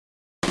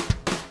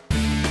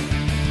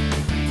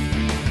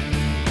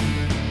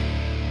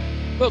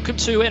Welcome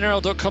to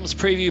NRL.com's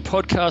preview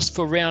podcast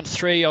for round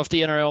 3 of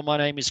the NRL. My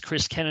name is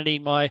Chris Kennedy.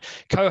 My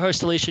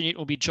co-host Alicia Newton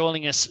will be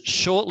joining us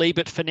shortly,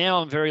 but for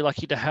now I'm very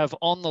lucky to have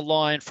on the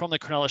line from the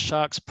Cronulla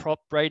Sharks prop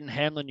Braden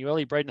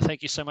Hamlin-Uele. Braden,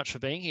 thank you so much for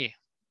being here.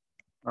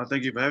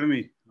 Thank you for having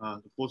me.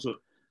 Look forward to it.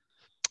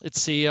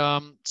 It's the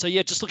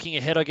just looking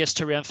ahead, I guess,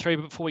 to round 3.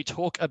 But before we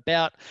talk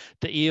about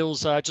the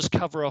Eels, just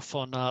cover off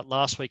on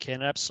last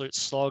weekend. An absolute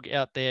slog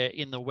out there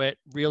in the wet.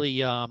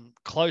 Really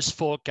close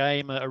fought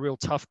game, a real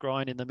tough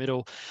grind in the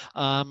middle.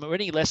 Are there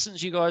any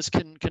lessons you guys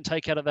can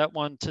take out of that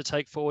one to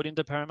take forward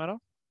into Parramatta?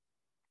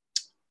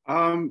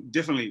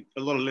 Definitely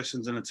a lot of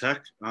lessons in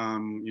attack.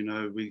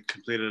 We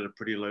completed at a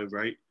pretty low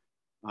rate.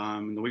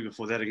 And the week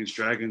before that against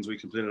Dragons, we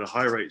completed at a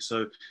high rate.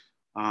 So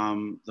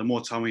the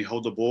more time we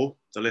hold the ball,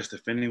 the less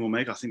defending we'll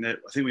make. I think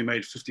we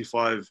made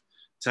 55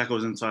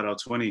 tackles inside our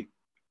 20.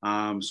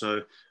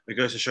 So it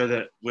goes to show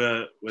that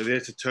we're there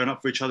to turn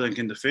up for each other and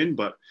can defend.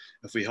 But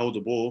if we hold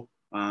the ball,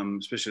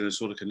 especially in those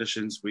sort of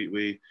conditions,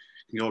 we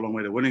can go a long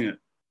way to winning it.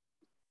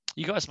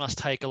 You guys must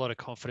take a lot of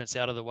confidence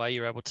out of the way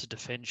you're able to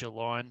defend your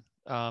line,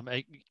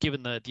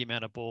 given the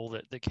amount of ball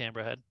that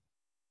Canberra had.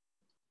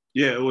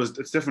 Yeah,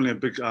 it's definitely a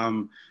big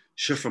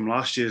shift from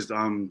last year's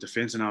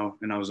defence in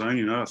our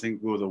zone. I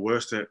think we were the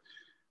worst at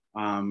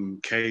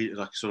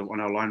sort of on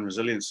our line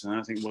resilience, and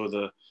I think we were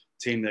the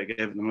team that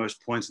gave the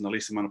most points and the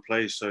least amount of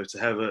plays. So to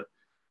have it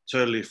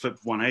totally flip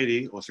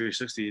 180 or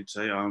 360, you'd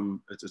say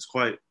it's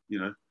quite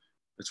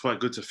it's quite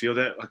good to feel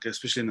that, like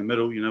especially in the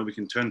middle. We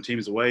can turn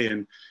teams away,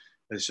 and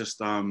it's just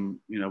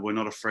we're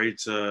not afraid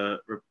to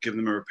give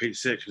them a repeat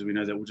set because we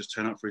know that we'll just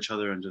turn up for each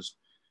other and just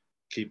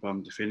keep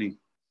defending.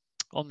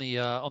 On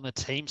the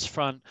teams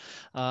front,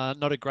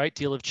 not a great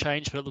deal of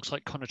change, but it looks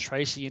like Connor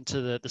Tracy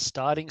into the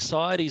starting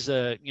side. He's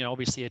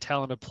obviously a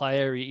talented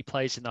player. He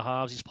plays in the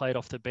halves. He's played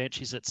off the bench.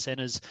 He's at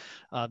centres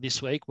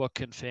this week. What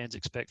can fans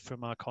expect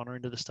from Connor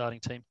into the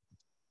starting team?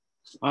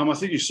 I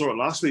think you saw it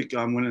last week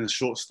when in a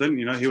short stint.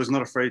 He was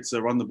not afraid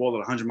to run the ball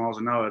at 100 miles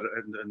an hour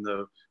in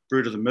the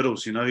brood of the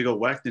middles. He got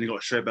whacked and he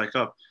got straight back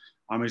up.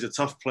 He's a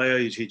tough player.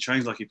 He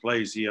trains like he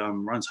plays. He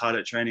runs hard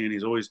at training, and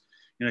he's always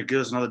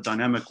gives us another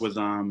dynamic with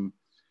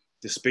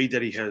the speed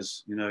that he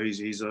has.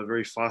 He's a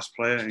very fast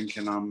player and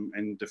can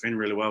and defend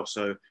really well.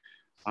 So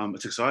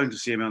it's exciting to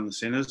see him out in the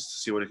centres to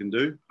see what he can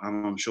do.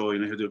 I'm sure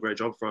he'll do a great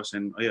job for us,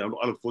 and I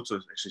look forward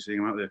to actually seeing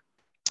him out there.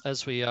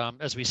 As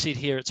we sit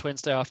here, it's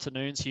Wednesday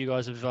afternoon, so you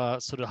guys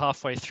have sort of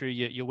halfway through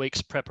your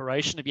week's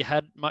preparation. Have you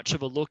had much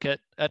of a look at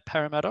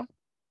Parramatta?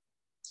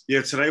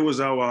 Yeah, today was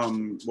our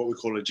what we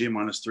call a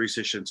G-3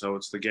 session. So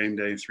it's the game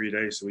day in 3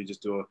 days. So we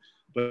just do a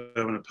bit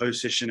of an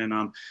opposed session,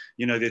 and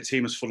their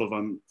team is full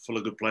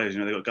of good players.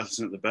 They got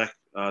Gutherson at the back.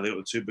 They got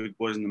the 2 big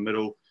boys in the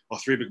middle, or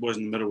 3 big boys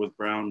in the middle with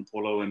Brown,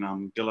 Paulo,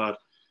 and Gillard.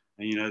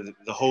 And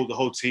the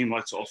whole team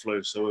likes to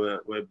offload. So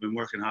we've been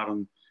working hard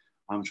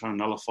on trying to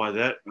nullify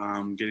that,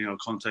 getting our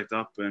contact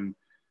up, and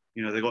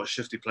they got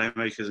shifty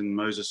playmakers in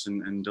Moses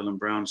and Dylan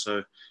Brown.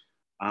 So.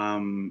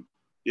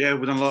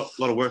 We've done a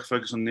lot of work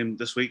focused on them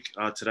this week,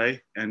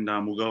 today, and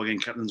we'll go again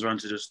captain's run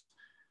to just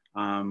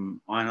iron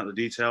out the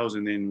details,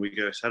 and then we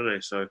go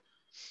Saturday. So,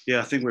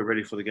 I think we're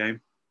ready for the game.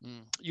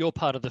 Your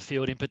part of the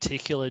field in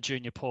particular,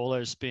 Junior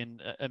Paulo's been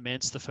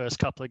immense the first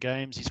couple of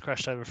games. He's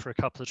crashed over for a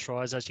couple of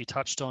tries, as you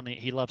touched on.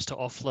 He loves to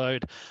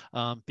offload.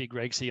 Big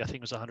Regsy, I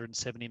think, was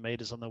 170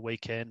 metres on the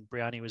weekend.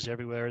 Brownie was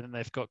everywhere. And then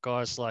they've got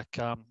guys like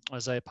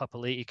Isaiah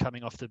Papali'i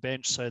coming off the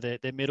bench. So their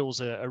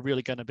middles are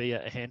really going to be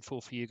a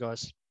handful for you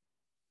guys.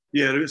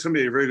 Yeah, it's going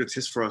to be a very good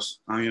test for us.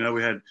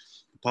 We had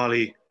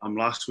Pali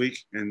last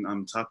week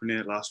and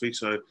Tapine last week.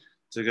 So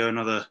to go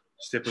another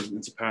step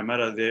into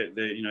Parramatta,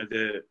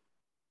 they're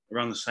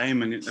around the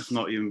same, and if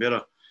not even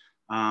better.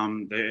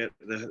 They're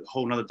a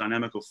whole other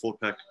dynamic of forward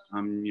pack.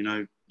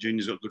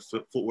 Junior's got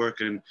good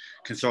footwork and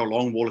can throw a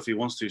long ball if he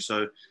wants to.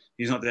 So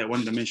he's not that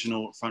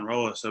one-dimensional front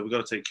rower. So we've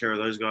got to take care of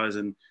those guys.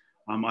 And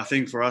I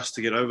think for us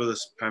to get over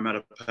this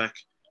Parramatta pack,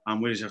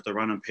 we just have to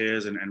run in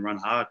pairs and run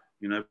hard.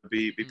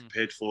 Be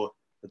prepared for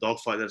the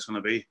dogfight that's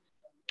going to be.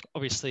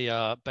 Obviously,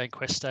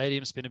 Bankwest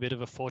Stadium's been a bit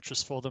of a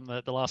fortress for them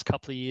the last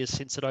couple of years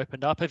since it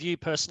opened up. Have you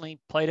personally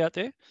played out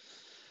there?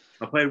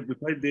 We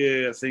played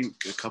there, I think,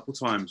 a couple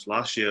times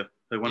last year.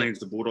 They won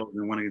against the Bulldogs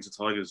and one against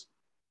the Tigers,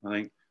 I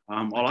think.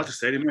 I like the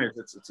stadium.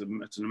 It's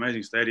an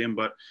amazing stadium,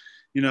 but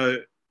we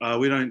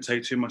don't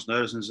take too much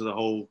notice into the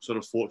whole sort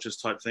of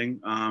fortress type thing.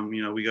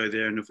 We go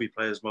there, and if we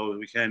play as well as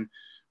we can,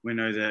 we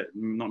know that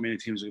not many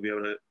teams will be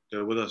able to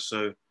go with us.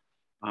 So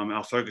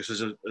our focus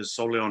is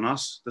solely on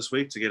us this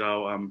week to get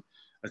our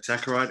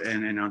attack right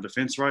and our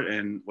defence right,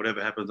 and whatever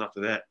happens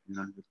after that,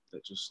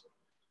 that's just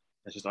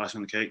icing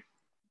on the cake.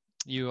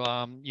 You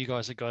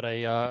guys have got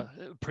a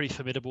pretty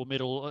formidable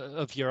middle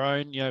of your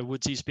own.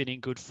 Woodsy's been in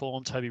good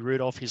form. Toby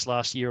Rudolph, his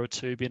last year or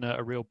two, been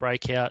a real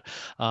breakout.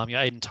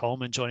 Aidan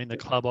Tolman joining the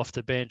club off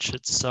the bench.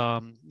 It's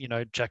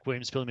Jack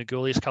Williams, Billy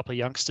Magoulias, a couple of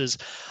youngsters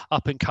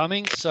up and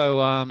coming.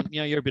 So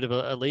you're a bit of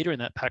a leader in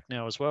that pack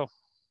now as well.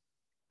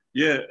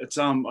 Yeah, it's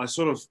I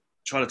sort of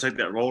try to take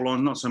that role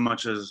on, not so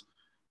much as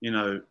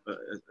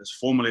as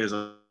formally as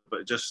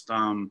but just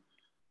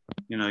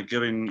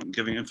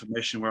giving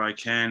information where I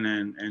can,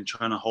 and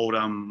trying to hold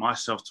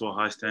myself to a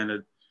high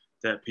standard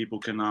that people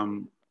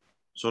can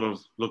sort of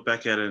look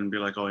back at it and be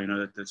like,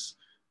 oh, that's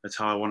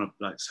how I want to,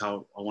 that's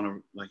how I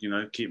want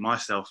to, keep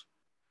myself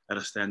at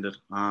a standard.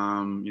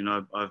 I've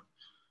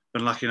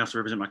been lucky enough to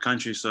represent my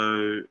country,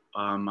 so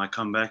I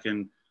come back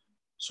and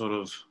sort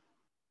of,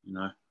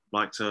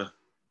 like to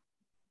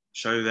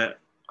show that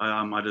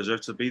I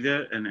deserve to be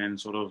there, and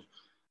sort of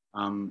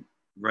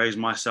raise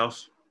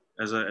myself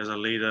as a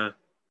leader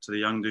to the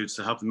young dudes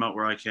to help them out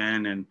where I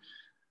can. And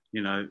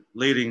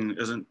leading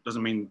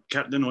doesn't mean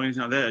captain or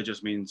anything like that. It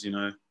just means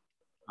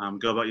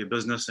go about your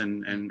business,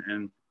 and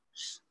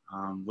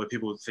where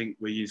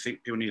you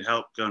think people need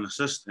help, go and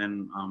assist.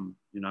 And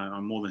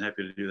I'm more than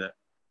happy to do that.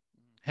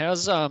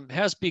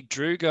 How's Big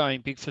Drew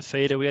going? Big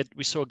Fafita.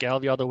 We saw Gal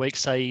the other week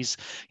say he's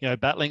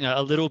battling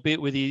a little bit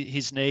with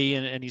his knee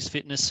and his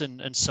fitness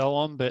and so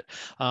on, but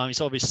he's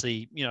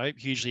obviously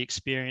hugely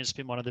experienced,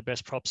 been one of the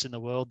best props in the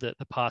world the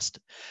past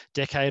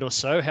decade or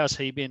so. How's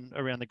he been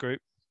around the group?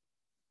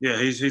 Yeah,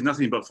 he's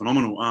nothing but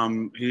phenomenal.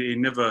 You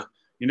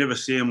never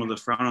see him with a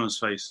frown on his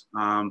face.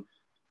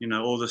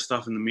 All the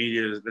stuff in the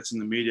media, that's in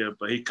the media,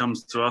 but he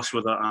comes to us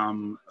with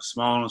a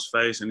smile on his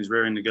face, and he's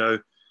raring to go.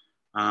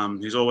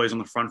 He's always on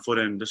the front foot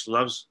and just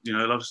loves.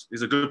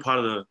 He's a good part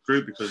of the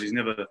group because he's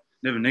never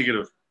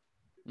negative.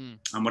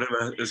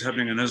 Whatever is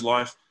happening in his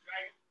life,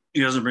 he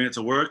doesn't bring it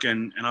to work.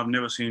 And I've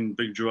never seen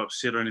Big Drew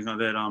upset or anything like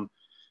that.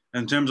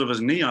 In terms of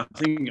his knee, I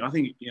think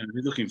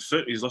he's looking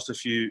fit. He's lost a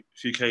few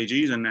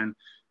kgs, and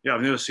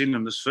I've never seen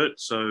him this fit.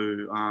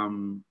 So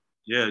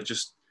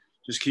just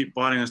keep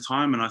biding his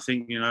time. And I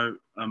think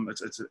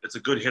it's a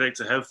good headache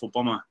to have for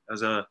Bomber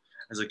as a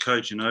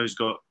coach. He's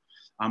got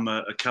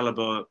a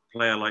caliber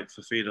player like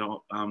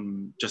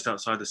Fafita just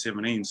outside the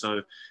 17.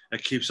 So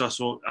it keeps us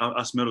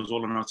middles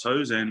all on our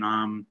toes. And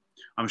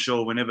I'm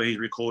sure whenever he's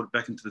recalled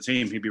back into the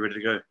team, he'd be ready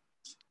to go.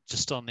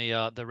 Just on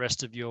the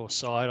rest of your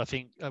side, I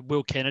think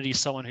Will Kennedy is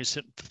someone who's,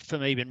 for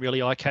me, been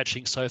really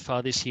eye-catching so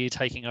far this year,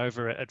 taking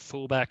over at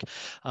fullback.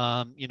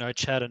 Chad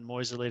and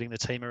Moyes are leading the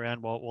team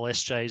around while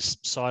SJ's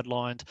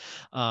sidelined.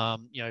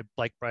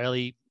 Blake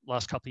Brayley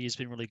last couple of years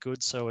been really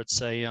good. So it's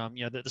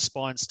the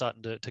spine's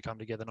starting to come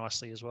together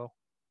nicely as well.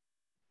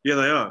 Yeah,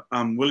 they are.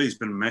 Willie's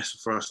been massive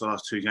for us the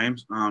last two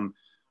games.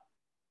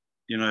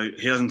 He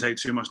doesn't take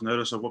too much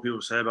notice of what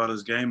people say about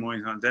his game or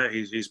anything like that.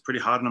 He's pretty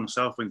hard on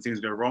himself when things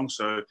go wrong.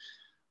 So,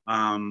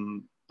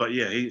 but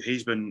yeah,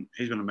 he's been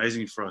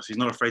amazing for us. He's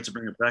not afraid to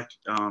bring it back.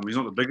 He's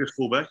not the biggest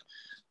fullback,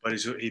 but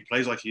he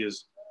plays like he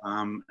is.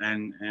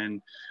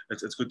 And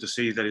it's good to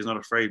see that he's not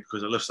afraid,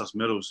 because it lifts us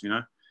middles,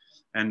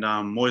 And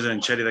Moise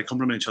and Chetty, they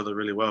complement each other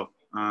really well.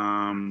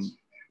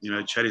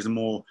 Chetty's the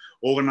more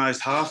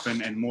organised half,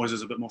 and Moise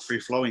is a bit more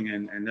free-flowing,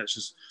 and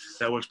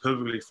that works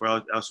perfectly for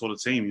our sort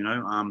of team.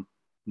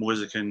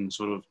 Moise can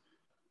sort of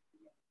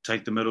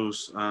take the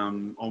middles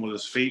on with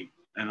his feet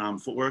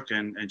and footwork,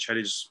 and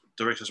Chetty just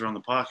directs us around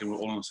the park, and we're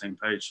all on the same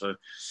page. So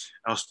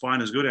our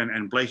spine is good,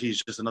 and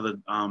Blakey's just another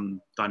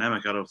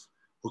dynamic out of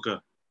hooker.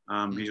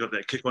 He's got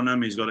that kick on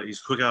him. He's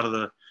quick out of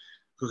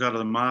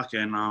the mark,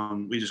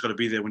 and we just got to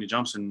be there when he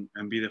jumps and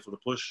be there for the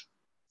push.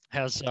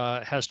 How's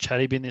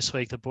Chatty been this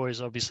week? The boys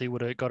obviously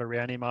would have got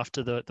around him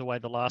after the way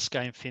the last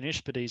game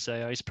finished, but he's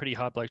a pretty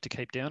hard bloke to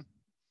keep down.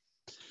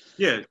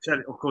 Yeah,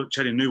 of course,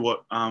 Chatty knew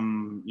what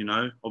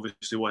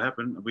obviously what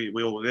happened.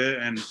 We all were there,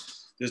 and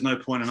there's no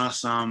point in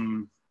us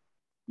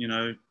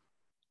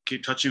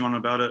keep touching on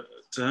about it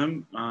to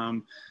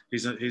him.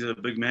 He's a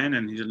big man,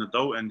 and he's an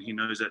adult, and he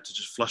knows that to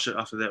just flush it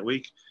after that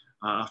week,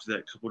 after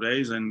that couple of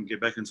days, and get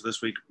back into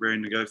this week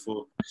ready to go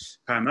for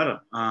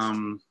Parramatta.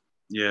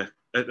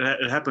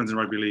 It happens in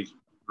rugby league,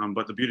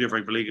 but the beauty of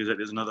rugby league is that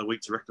there's another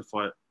week to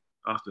rectify it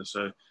after.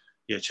 So,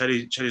 yeah,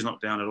 Chatty's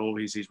not down at all.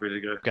 He's ready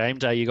to go. Game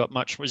day, you got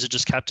much? Was it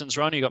just captain's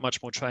run? You got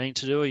much more training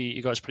to do? Are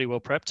you guys pretty well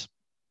prepped?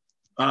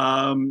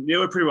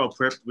 We're pretty well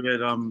prepped. We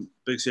had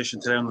big session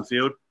today on the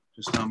field,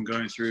 just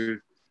going through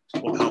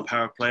how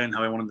Para play and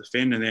how I want to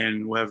defend, and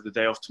then we'll have the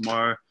day off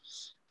tomorrow,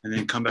 and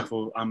then come back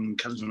for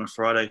captain's run on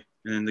Friday,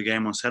 and then the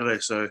game on Saturday.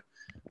 So, a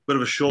bit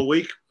of a short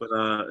week, but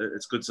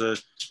it's good to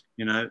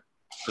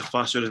the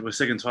faster we're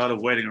sick and tired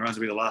of waiting around to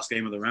be the last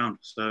game of the round.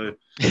 So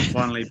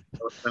finally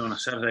playing on a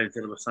Saturday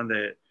instead of a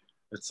Sunday,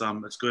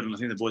 it's good, and I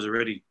think the boys are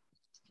ready.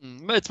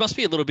 It must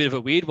be a little bit of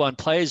a weird one.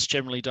 Players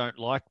generally don't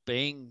like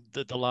being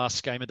the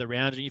last game of the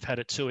round, and you've had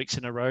it 2 weeks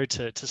in a row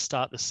to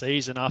start the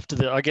season after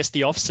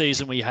the off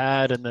season we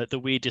had and the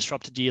weird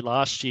disrupted year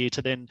last year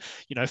to then,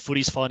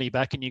 footy's finally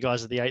back and you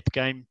guys are the 8th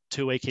game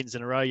 2 weekends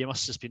in a row. You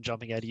must have just been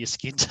jumping out of your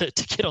skin to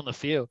get on the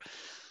field.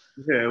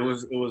 Yeah, it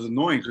was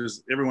annoying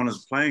because everyone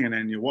is playing, and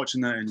then you're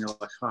watching that and you're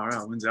like, oh,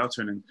 wow, when's our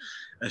turn? And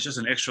it's just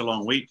an extra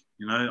long week,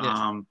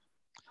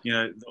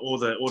 Yeah. All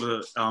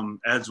the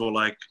ads were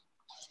like,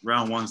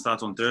 round 1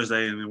 starts on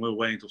Thursday, and then we're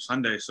waiting till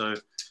Sunday. So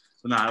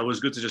it was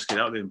good to just get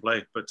out there and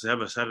play. But to have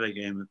a Saturday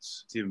game,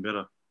 it's even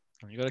better.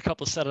 You've got a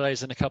couple of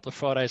Saturdays and a couple of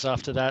Fridays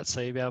after that, so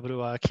you'll be able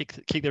to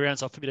kick the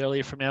rounds off a bit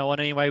earlier from now on.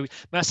 Anyway, we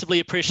massively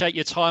appreciate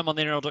your time on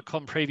the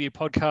NRL.com preview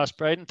podcast,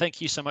 Braden. Thank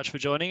you so much for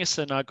joining us,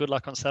 and good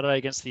luck on Saturday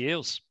against the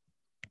Eels.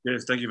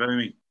 Yes, thank you for having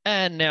me.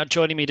 And now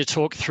joining me to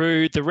talk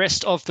through the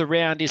rest of the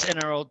round is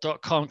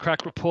NRL.com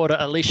crack reporter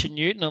Alicia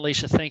Newton.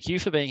 Alicia, thank you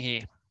for being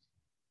here.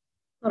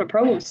 Not a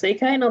problem,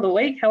 CK. Another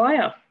week. How are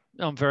you?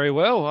 I'm very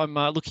well. I'm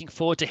looking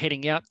forward to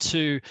heading out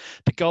to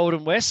the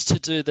Golden West to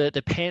do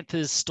the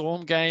Panthers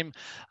Storm game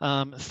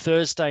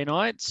Thursday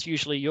night. It's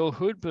usually your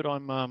hood, but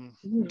I'm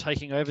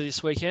taking over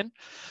this weekend.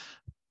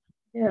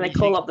 Yeah, they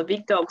call up the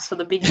big dogs for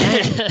the big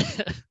game.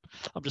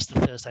 I'm just the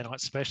Thursday night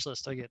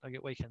specialist. I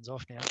get weekends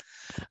off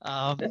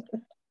now.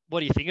 What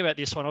do you think about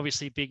this one?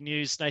 Obviously, big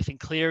news. Nathan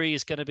Cleary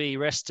is going to be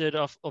rested,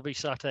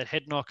 obviously, after that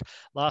head knock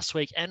last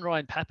week. And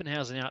Ryan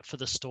Pappenhausen out for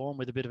the Storm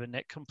with a bit of a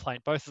neck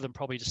complaint. Both of them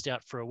probably just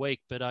out for a week.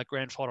 But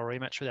grand final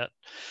rematch without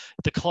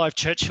the Clive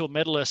Churchill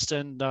medalist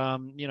and,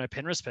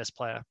 Penrith's best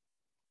player.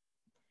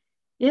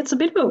 Yeah, it's a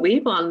bit of a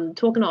weird one.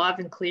 Talking to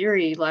Ivan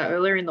Cleary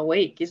earlier in the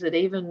week, does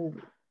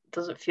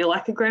it feel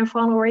like a grand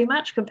final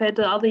rematch compared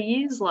to other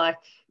years?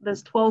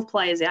 There's 12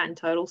 players out in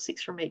total,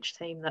 6 from each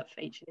team that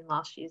featured in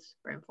last year's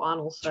grand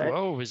final. So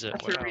 12, is it?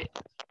 Wow.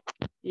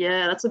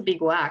 Yeah, that's a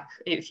big whack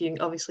if you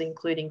obviously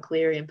including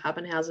Cleary and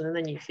Pappenhausen, and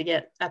then you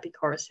forget Api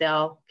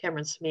Coruscant,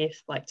 Cameron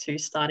Smith, 2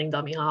 starting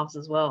dummy halves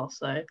as well.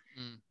 So,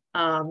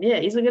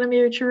 is it going to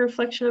be a true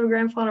reflection of a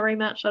grand final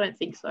rematch? I don't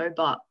think so,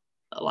 but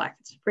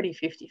it's pretty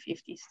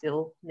 50-50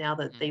 still now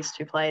that these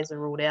 2 players are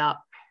ruled out.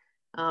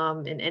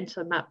 And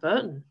enter Matt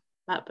Burton.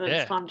 Matt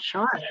Burton's time to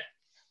shine.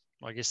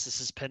 I guess this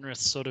is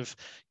Penrith's sort of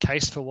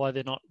case for why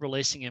they're not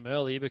releasing him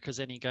early, because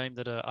any game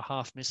that a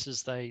half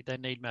misses, they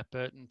need Matt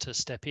Burton to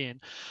step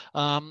in.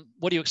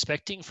 What are you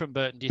expecting from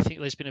Burton? Do you think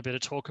there's been a bit of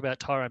talk about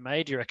Tyrone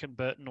May? Do you reckon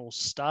Burton will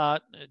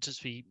start,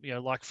 just be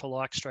like for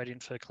like straight in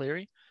for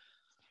Cleary?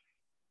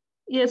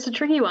 Yeah, it's a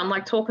tricky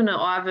one. Talking to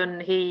Ivan,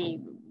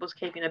 he was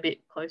keeping a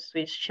bit close to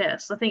his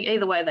chest. I think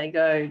either way they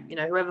go,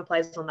 whoever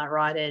plays on that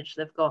right edge,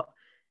 they've got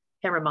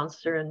Cameron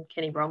Munster and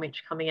Kenny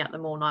Bromwich coming at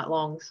them all night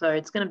long. So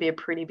it's going to be a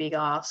pretty big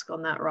ask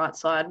on that right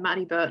side.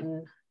 Matty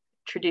Burton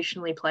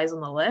traditionally plays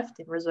on the left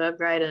in reserve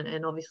grade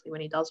and obviously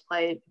when he does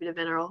play a bit of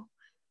NRL.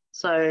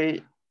 So,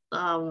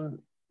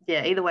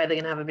 either way they're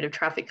going to have a bit of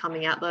traffic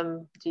coming at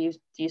them. Do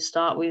you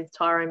start with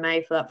Tyrone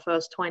May for that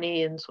first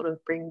 20 and sort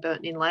of bring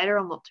Burton in later?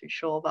 I'm not too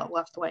sure, but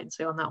we'll have to wait and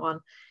see on that one.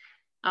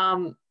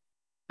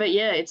 But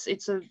yeah, it's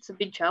a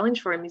big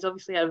challenge for him. He's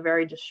obviously had a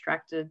very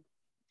distracted,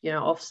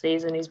 off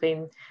season. He's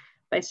been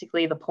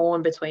basically the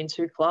pawn between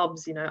 2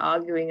 clubs,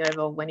 arguing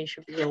over when he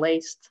should be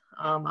released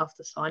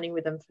after signing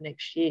with them for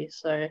next year.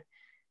 So,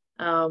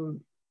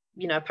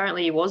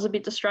 apparently he was a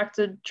bit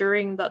distracted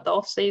during the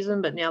off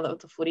season, but now that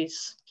the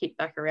footy's kicked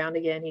back around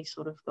again, he's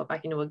sort of got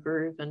back into a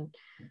groove. And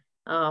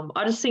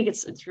I just think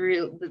it's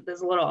real.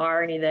 There's a lot of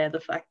irony there. The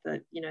fact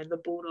that,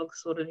 the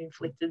Bulldogs sort of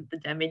inflicted the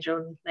damage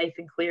on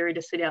Nathan Cleary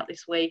to sit out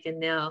this week, and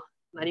now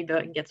Matty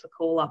Burton gets a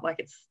call up.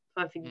 It's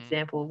a perfect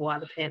example of why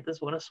the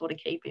Panthers want to sort of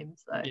keep him.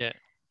 So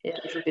yeah,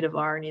 there's a bit of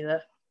irony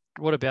there.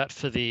 What about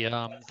for the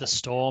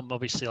Storm?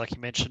 Obviously, like you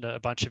mentioned, a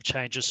bunch of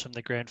changes from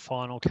the grand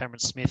final. Cameron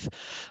Smith,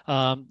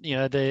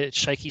 the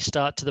shaky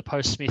start to the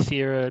post-Smith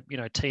era.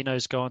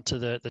 Tino's gone to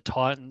the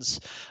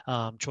Titans.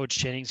 George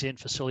Jennings in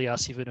for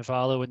Suliasi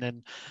Vunivalu, and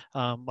then,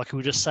 like we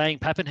were just saying,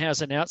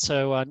 Pappenhausen out.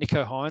 So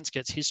Nico Hines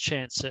gets his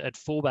chance at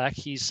fullback.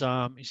 He's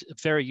a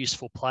very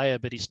useful player,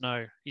 but he's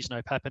no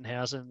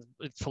Pappenhausen.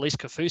 Felice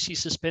Kaufusi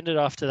suspended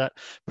after that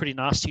pretty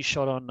nasty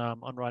shot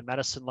on Ryan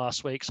Madison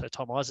last week. So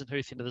Tom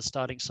Eisenhuth into the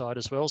starting side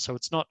as well. So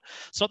it's not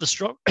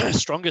the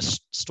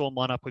strongest Storm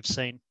lineup we've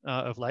seen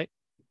of late.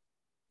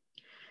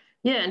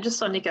 Yeah, and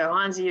just on Nico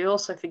Hines, you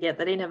also forget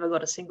that he never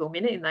got a single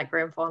minute in that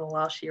grand final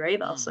last year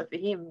either. So for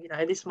him,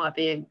 this might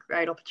be a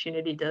great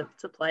opportunity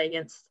to play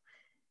against,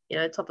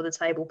 top of the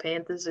table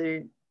Panthers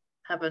who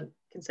haven't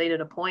conceded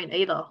a point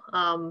either.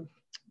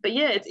 But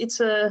yeah, it's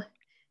a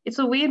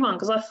weird one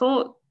because I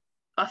thought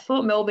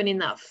Melbourne in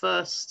that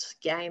first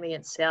game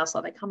against South,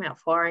 they come out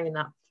firing in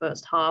that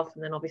first half,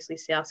 and then obviously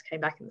South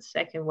came back in the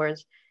second,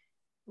 whereas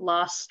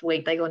last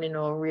week they got into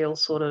a real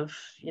sort of,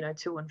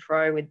 to and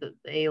fro with the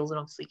Eels, and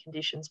obviously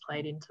conditions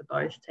played into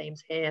both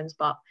teams' hands.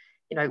 But,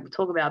 we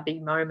talk about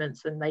big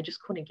moments and they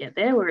just couldn't get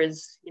there.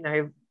 Whereas,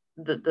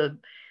 the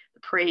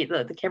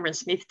Cameron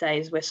Smith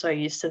days, we're so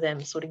used to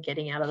them sort of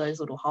getting out of those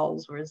little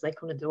holes, whereas they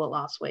couldn't do it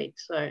last week.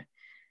 So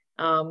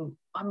I'm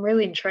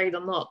really intrigued.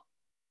 I'm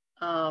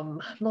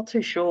not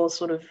too sure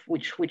sort of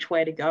which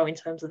way to go in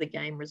terms of the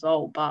game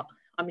result, but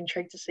I'm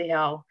intrigued to see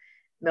how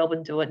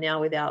Melbourne do it now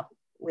without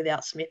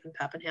Smith and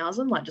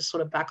Pappenhausen, just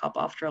sort of back up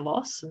after a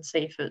loss and see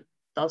if it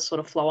does sort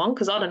of flow on.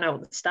 Because I don't know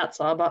what the stats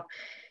are, but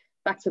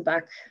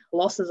back-to-back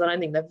losses, I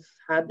don't think they've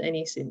had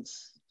any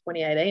since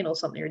 2018 or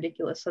something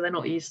ridiculous. So they're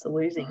not used to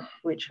losing,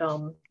 which,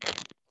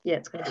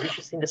 it's going to be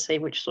interesting to see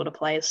which sort of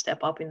players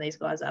step up in these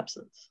guys'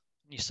 absence.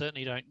 You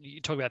certainly don't. You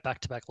talk about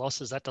back-to-back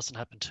losses. That doesn't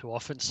happen too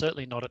often.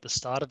 Certainly not at the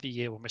start of the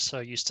year when we're so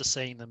used to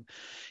seeing them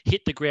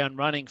hit the ground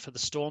running. For the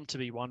Storm to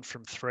be 1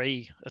 from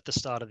 3 at the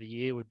start of the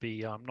year would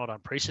be not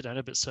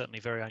unprecedented, but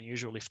certainly very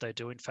unusual if they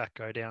do in fact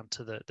go down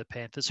to the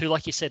Panthers, who,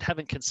 like you said,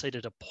 haven't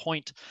conceded a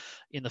point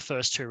in the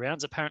first 2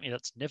 rounds. Apparently,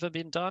 that's never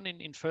been done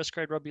in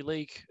first-grade rugby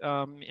league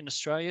in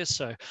Australia.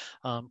 So,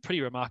 pretty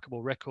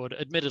remarkable record.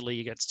 Admittedly,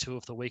 against 2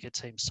 of the weaker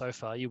teams so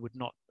far, you would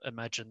not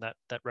imagine that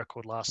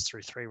record lasts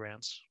through 3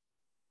 rounds.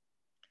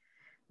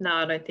 No,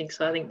 I don't think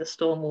so. I think the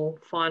Storm will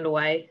find a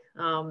way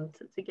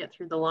to get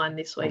through the line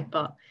this week.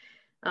 But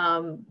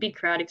big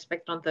crowd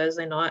expected on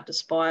Thursday night,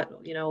 despite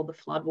all the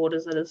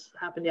floodwaters that has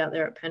happened out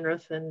there at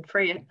Penrith, and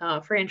free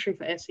entry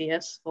for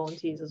SES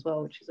volunteers as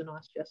well, which is a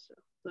nice gesture.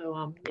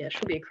 So it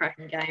should be a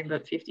cracking game,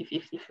 but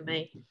 50-50 for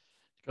me.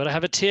 Got to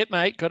have a tip,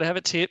 mate. Got to have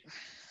a tip.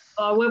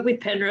 I went with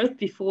Penrith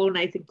before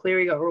Nathan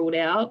Cleary got ruled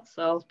out,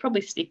 so I'll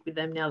probably stick with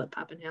them now that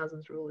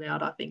Pappenhausen's ruled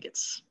out. I think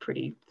it's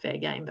pretty fair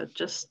game, but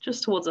just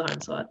towards the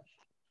home side.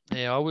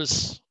 Yeah,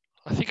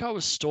 I think I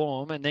was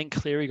Storm, and then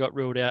Cleary got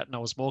ruled out, and I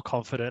was more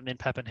confident. And then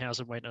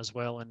Pappenhausen went as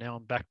well, and now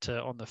I'm back to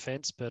on the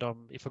fence. But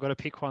if I've got to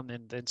pick one,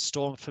 then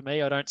Storm for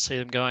me. I don't see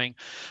them going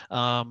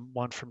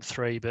 1 from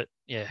 3, but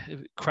yeah,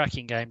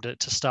 cracking game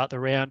to start the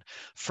round.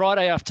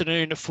 Friday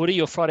afternoon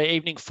footy or Friday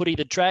evening footy,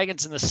 the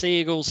Dragons and the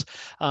Sea Eagles,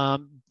 a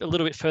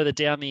little bit further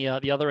down the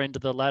other end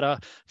of the ladder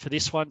for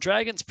this one.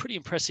 Dragons, pretty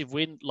impressive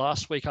win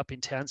last week up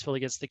in Townsville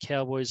against the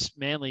Cowboys.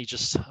 Manly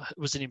just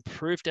was an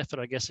improved effort,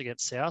 I guess,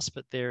 against South,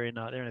 but they're in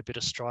a bit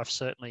of strife,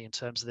 certainly in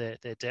terms of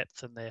their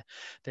depth and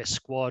their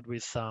squad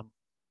with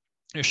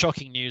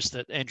shocking news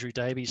that Andrew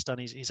Davies done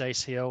his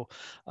ACL,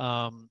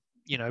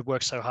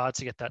 worked so hard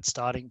to get that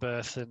starting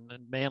berth, and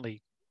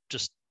Manly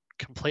just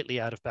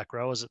completely out of back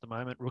rowers at the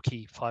moment.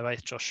 Rookie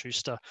 5'8" Josh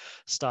Schuster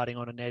starting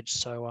on an edge,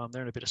 so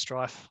they're in a bit of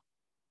strife.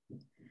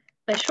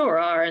 They sure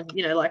are, and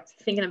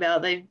thinking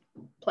about they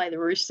play the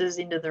Roosters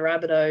into the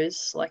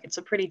Rabbitohs, it's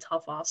a pretty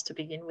tough ask to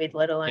begin with,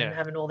 let alone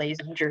having all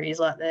these injuries.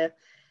 I'm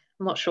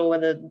not sure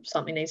whether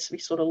something needs to be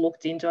sort of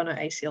looked into. I know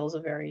ACLs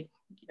are very,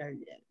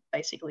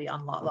 basically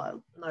unlucky,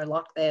 no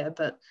luck there,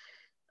 but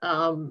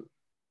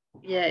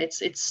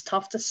it's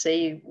tough to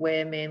see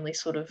where Manly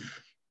sort of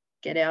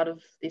get out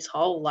of this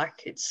hole.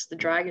 The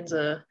Dragons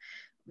are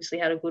obviously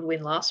had a good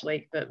win last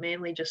week, but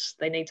Manly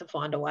they need to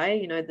find a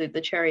way.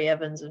 The Cherry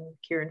Evans and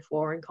Kieran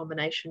Foran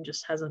combination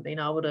just hasn't been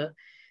able to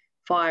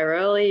fire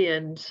early,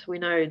 and we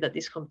know that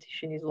this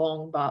competition is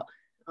long, but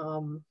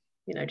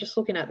just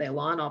looking at their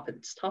lineup,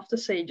 it's tough to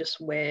see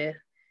just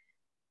where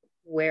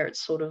it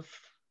sort of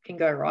can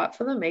go right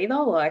for them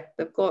either.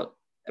 They've got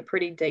a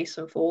pretty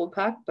decent forward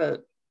pack,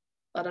 but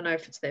I don't know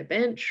if it's their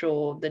bench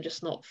or they're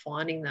just not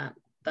finding that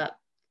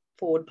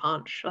forward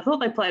punch. I thought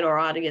they played all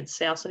right against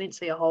South, so I didn't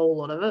see a whole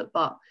lot of it,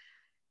 but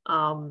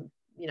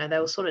they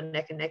were sort of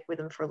neck and neck with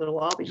them for a little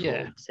while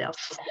before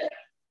South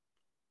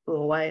blew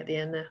away at the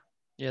end there.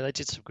 Yeah, they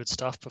did some good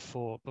stuff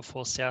before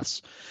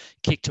Souths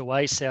kicked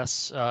away.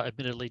 Souths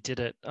admittedly did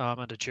it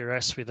under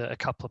duress with a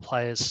couple of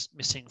players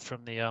missing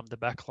from the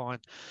back line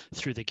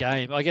through the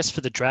game. I guess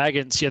for the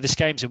Dragons, this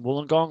game's in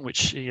Wollongong,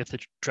 which if the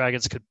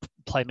Dragons could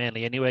play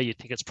Manly anywhere, you'd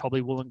think it's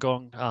probably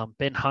Wollongong.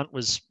 Ben Hunt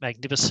was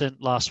magnificent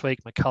last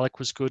week. McCulloch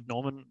was good.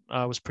 Norman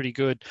was pretty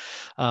good.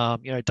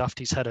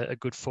 Dufty's had a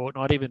good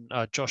fortnight. Even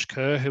Josh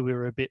Kerr, who we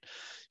were a bit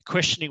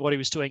questioning what he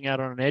was doing out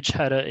on an edge,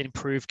 had an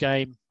improved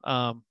game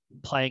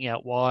playing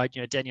out wide.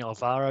 Daniel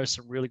Alvaro,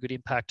 some really good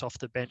impact off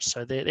the bench.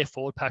 So their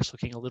forward pack's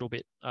looking a little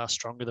bit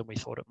stronger than we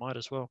thought it might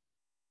as well.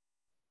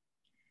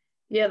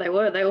 Yeah, they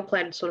were. They all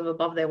played sort of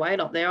above their weight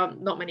up there.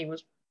 Not many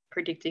was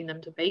predicting them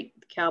to beat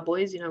the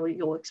Cowboys.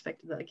 We all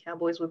expected that the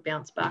Cowboys would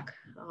bounce back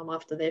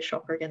after their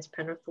shocker against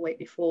Penrith the week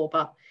before.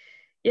 But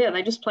yeah,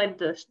 they just played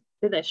to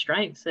their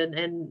strengths.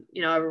 And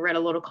I read a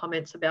lot of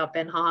comments about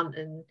Ben Hunt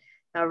and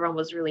everyone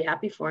was really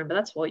happy for him, but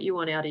that's what you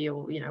want out of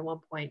your,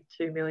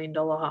 $1.2 million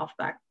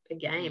halfback a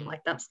game.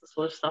 That's the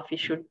sort of stuff you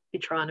should be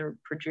trying to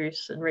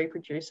produce and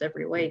reproduce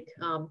every week.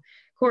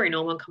 Corey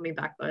Norman coming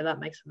back though, that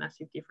makes a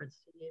massive difference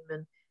to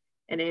him.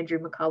 And Andrew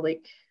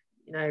McCulloch,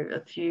 a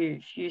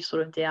few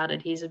sort of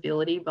doubted his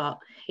ability, but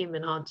him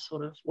and Hunt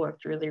sort of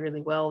worked really,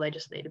 really well. They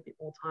just need a bit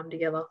more time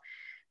together.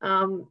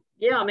 A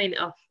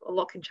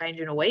lot can change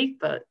in a week,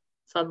 but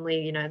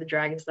suddenly, the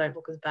Dragons don't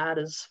look as bad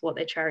as what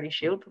their Charity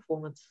Shield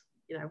performance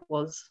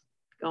was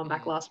going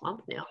back last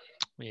month now.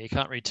 Yeah, you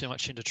can't read too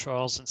much into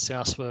trials, and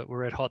South were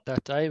red hot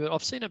that day. But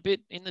I've seen a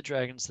bit in the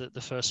Dragons the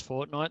first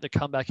fortnight. The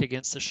comeback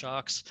against the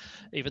Sharks,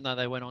 even though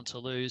they went on to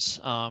lose,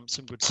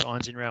 some good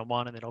signs in round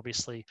one, and then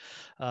obviously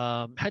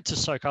had to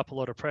soak up a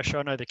lot of pressure.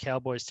 I know the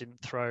Cowboys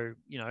didn't throw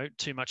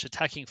too much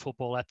attacking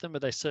football at them,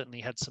 but they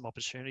certainly had some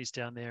opportunities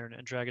down there,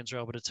 and Dragons were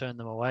able to turn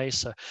them away.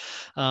 So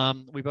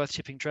we both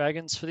tipping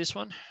Dragons for this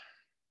one.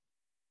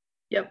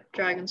 Yep,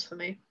 Dragons for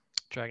me.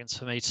 Dragons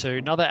for me too.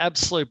 Another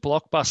absolute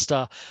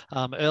blockbuster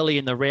early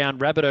in the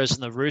round. Rabbitohs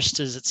and the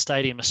Roosters at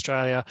Stadium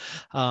Australia.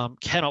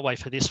 Cannot wait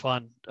for this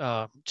one.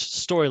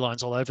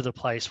 Storylines all over the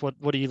place. What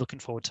are you looking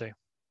forward to?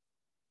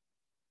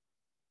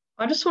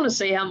 I just want to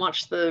see how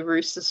much the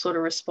Roosters sort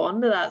of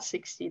respond to that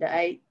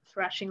 60-8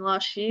 thrashing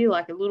last year.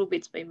 Like a little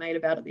bit's been made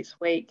about it this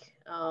week.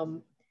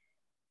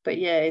 But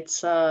yeah,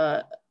 it's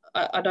I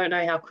don't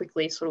know how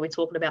quickly sort of we're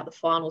talking about the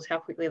finals, how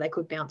quickly they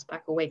could bounce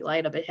back a week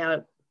later, but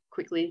how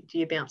quickly do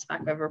you bounce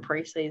back over a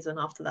preseason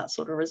after that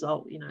sort of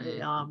result?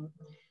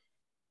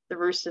 The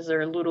Roosters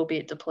are a little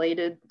bit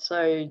depleted,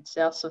 so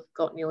Souths have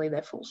got nearly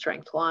their full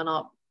strength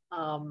lineup,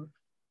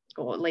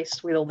 or at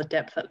least with all the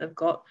depth that they've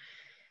got.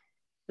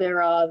 They're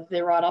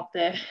right up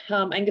there.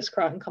 Angus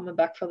Crichton coming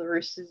back for the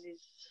Roosters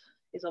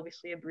is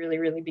obviously a really,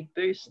 really big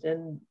boost,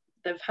 and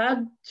they've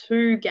had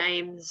 2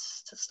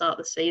 games to start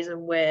the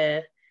season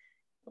where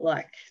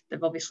like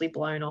they've obviously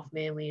blown off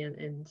Manly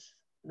and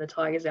the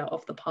Tigers out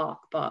off the park,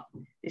 but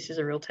this is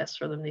a real test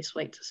for them this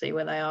week to see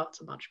where they are.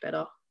 It's a much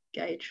better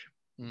gauge.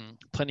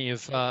 Plenty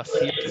of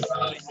feud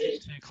between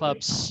these 2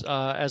 clubs,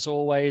 as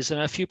always,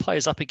 and a few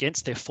players up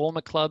against their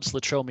former clubs.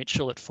 Latrell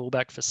Mitchell at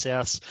fullback for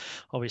Souths,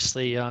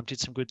 obviously did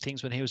some good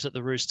things when he was at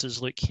the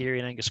Roosters. Luke Keary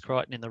and Angus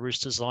Crichton in the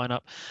Roosters lineup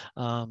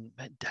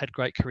had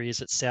great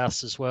careers at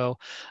Souths as well.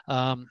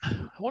 I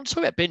want to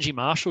talk about Benji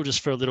Marshall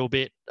just for a little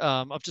bit.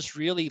 I've just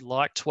really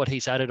liked what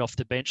he's added off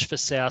the bench for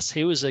Souths.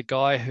 He was a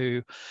guy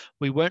who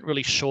we weren't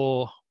really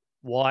sure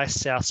why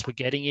Souths were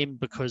getting him,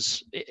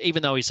 because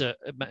even though he's a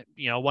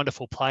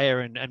wonderful player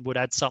and would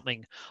add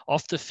something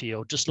off the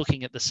field, just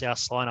looking at the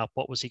Souths lineup,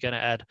 what was he going to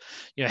add?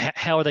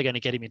 How are they going to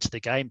get him into the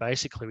game,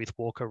 basically, with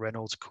Walker,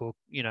 Reynolds, Cook?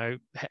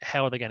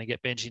 How are they going to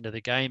get Benji into the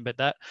game? But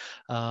that,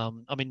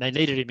 they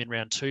needed him in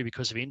round 2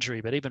 because of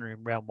injury, but even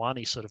in round 1,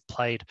 he sort of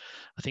played,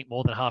 I think,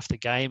 more than half the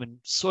game and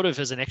sort of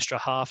as an extra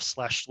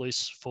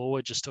half/loose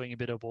forward, just doing a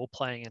bit of ball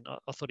playing. And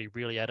I thought he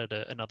really added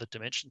another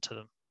dimension to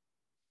them.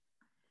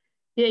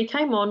 Yeah, he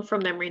came on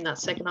from memory in that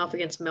second half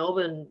against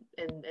Melbourne,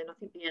 and I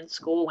think the end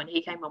score when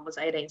he came on was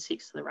 18-6 to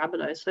the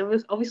Rabbitohs. So it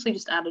was obviously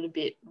just added a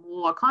bit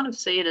more. I kind of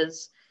see it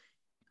as,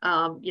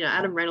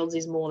 Adam Reynolds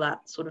is more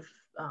that sort of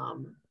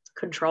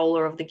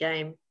controller of the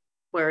game,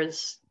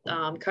 whereas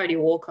Cody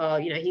Walker,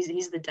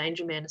 he's the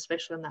danger man,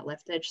 especially on that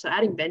left edge. So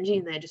adding Benji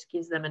in there just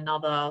gives them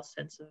another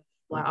sense of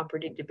like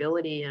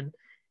unpredictability. And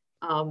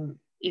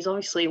he's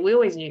obviously, we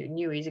always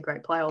knew he's a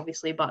great player,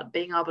 obviously, but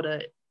being able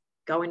to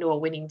go into a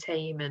winning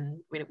team and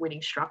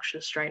winning structure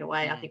straight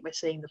away, I think we're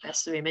seeing the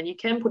best of him. And you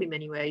can put him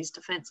anywhere. His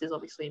defence is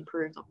obviously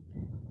improved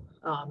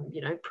on,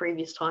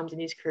 previous times in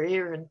his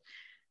career. And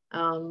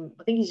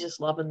I think he's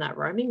just loving that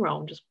roaming role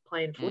and just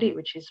playing footy,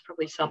 which is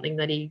probably something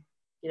that he,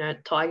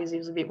 Tigers, he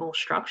was a bit more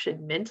structured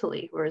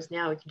mentally, whereas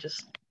now he can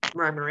just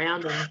roam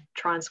around and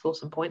try and score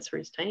some points for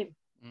his team.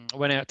 I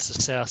went out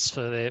to South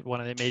for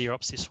one of their media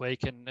ops this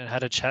week and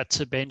had a chat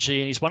to Benji,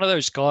 and he's one of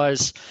those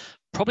guys,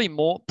 probably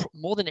more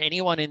than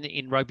anyone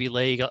in rugby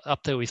league,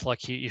 up there with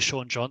like your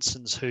Sean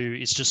Johnsons, who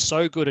is just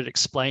so good at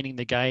explaining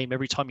the game.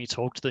 Every time you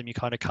talk to them, you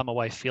kind of come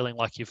away feeling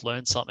like you've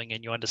learned something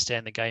and you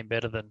understand the game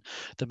better than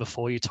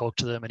before you talk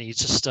to them. And he's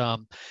just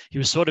he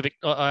was sort of,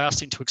 I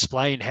asked him to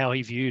explain how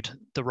he viewed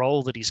the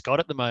role that he's got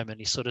at the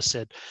moment. He sort of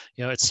said,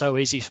 it's so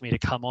easy for me to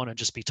come on and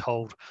just be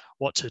told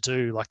what to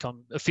do. Like,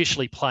 I'm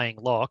officially playing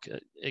lock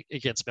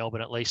against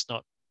Melbourne, at least,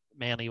 not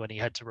Manly when he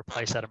had to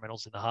replace Adam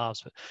Reynolds in the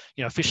halves, but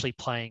officially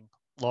playing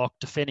lock,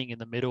 defending in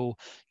the middle,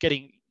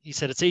 he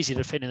said it's easy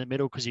to defend in the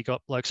middle because you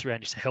got blokes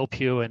around you to help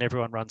you and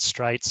everyone runs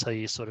straight, so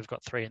you sort of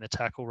got 3 in the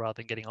tackle rather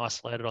than getting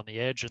isolated on the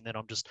edge. And then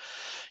I'm just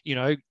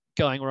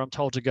going where I'm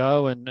told to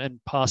go and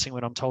passing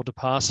when I'm told to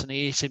pass, and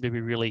he seemed to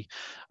be really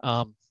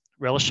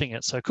relishing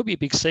it. So it could be a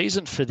big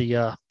season for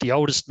the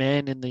oldest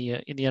man in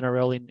the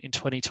NRL in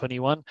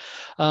 2021.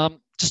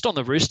 Just on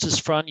the Roosters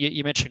front,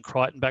 you mentioned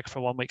Crichton back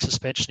from a 1-week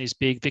suspension is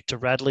big. Victor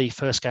Radley,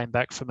 first game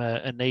back from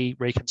a knee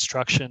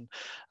reconstruction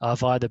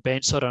via the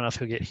bench. So I don't know if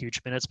he'll get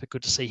huge minutes, but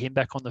good to see him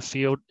back on the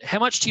field. How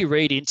much do you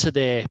read into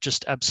their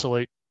just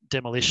absolute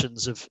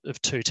demolitions of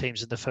 2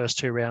 teams in the first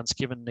 2 rounds,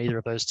 given neither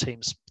of those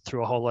teams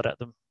threw a whole lot at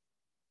them?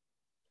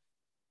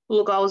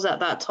 Look, I was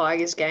at that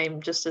Tigers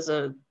game just as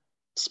a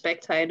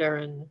spectator,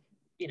 and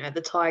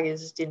the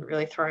Tigers didn't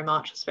really throw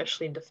much,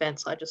 especially in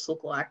defence. I just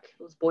looked like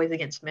it was boys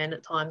against men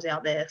at times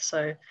out there.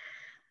 So,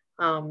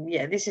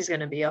 this is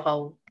going to be a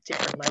whole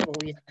different level.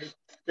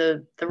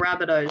 The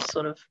Rabbitohs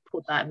sort of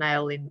put that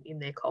nail in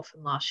their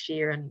coffin last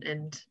year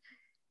and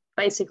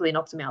basically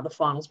knocked them out of the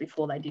finals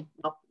before they did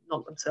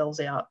knock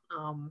themselves out.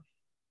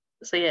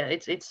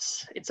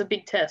 It's a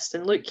big test.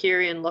 And Luke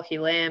Keary and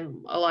Lachie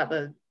Lamb, I like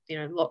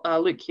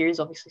Luke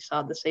Keary's obviously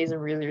started the season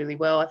really, really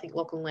well. I think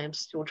Lachlan Lamb's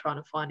still trying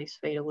to find his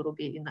feet a little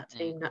bit in that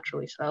team,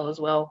 naturally so as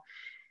well.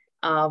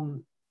 I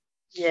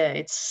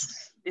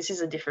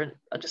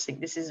just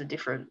think this is a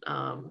different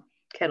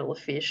kettle of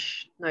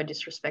fish. No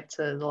disrespect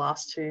to the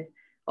last 2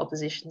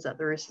 oppositions that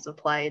the Roosters have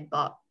played,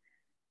 but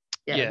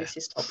this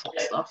is top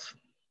stuff.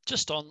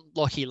 Just on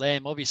Lachie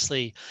Lamb,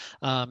 obviously,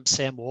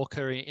 Sam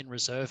Walker in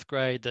reserve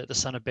grade, the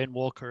son of Ben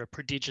Walker, a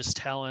prodigious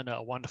talent,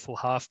 a wonderful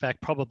halfback,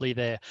 probably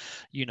their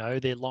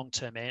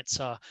long-term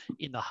answer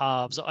in the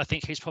halves. I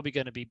think he's probably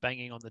going to be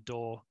banging on the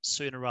door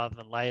sooner rather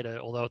than later,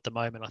 although at the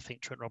moment I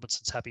think Trent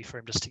Robinson's happy for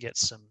him just to get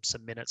some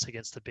minutes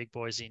against the big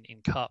boys in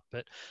Cup.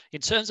 But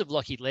in terms of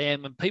Lachie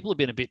Lamb, and people have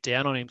been a bit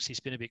down on him because he's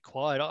been a bit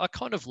quiet, I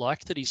kind of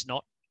like that he's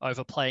not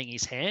overplaying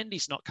his hand.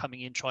 He's not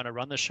coming in trying to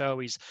run the show.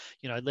 He's,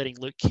 letting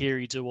Luke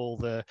Keary do all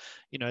the,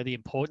 the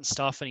important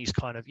stuff, and he's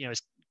kind of,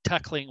 he's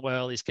tackling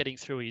well. He's getting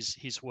through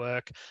his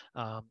work.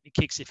 He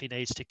kicks if he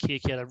needs to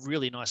kick. He had a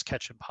really nice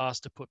catch and pass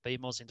to put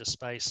BMOS into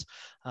space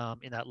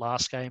in that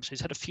last game. So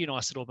he's had a few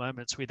nice little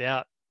moments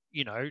without,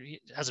 he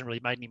hasn't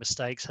really made any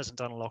mistakes, hasn't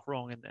done a lot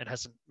wrong, and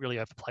hasn't really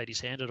overplayed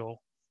his hand at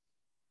all.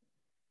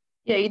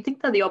 Yeah, you'd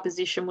think that the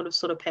opposition would have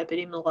sort of peppered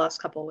him the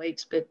last couple of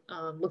weeks, but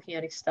looking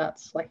at his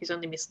stats, like he's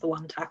only missed the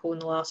one tackle in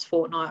the last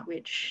fortnight,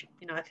 which,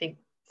 I think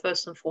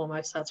first and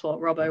foremost, that's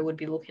what Robbo would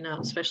be looking at,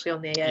 especially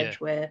on the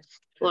edge where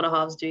a lot of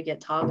halves do get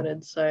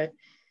targeted. So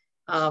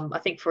I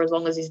think for as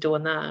long as he's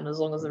doing that and as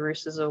long as the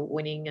Roosters are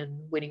winning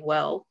and winning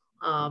well,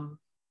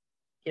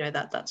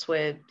 that's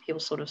where he'll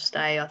sort of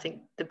stay. I think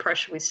the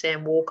pressure with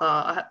Sam Walker,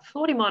 I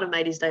thought he might have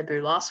made his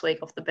debut last week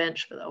off the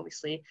bench, but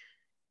obviously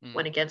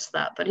went against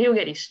that. But he'll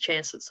get his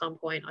chance at some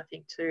point, I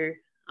think, too.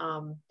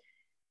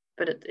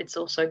 But it's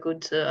also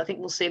good to, I think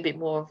we'll see a bit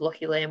more of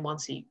Lachie Lamb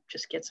once he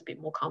just gets a bit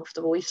more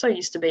comfortable. He's so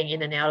used to being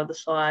in and out of the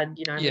side,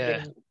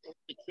 getting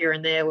here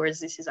and there, whereas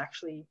this is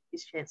actually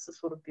his chance to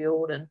sort of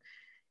build and,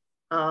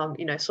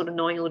 sort of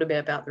knowing a little bit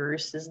about the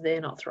Roosters.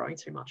 They're not throwing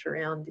too much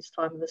around this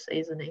time of the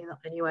season either.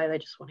 Anyway, they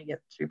just want to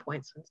get 2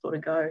 points and sort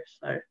of go.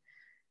 So,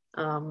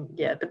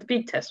 but the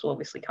big test will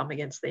obviously come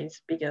against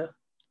these bigger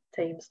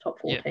teams,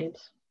 top four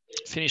teams.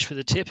 Finish with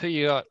a tip. Who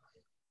you got?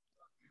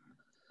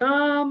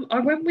 I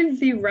went with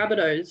the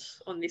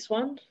Rabbitohs on this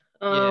one.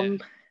 I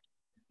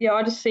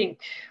just think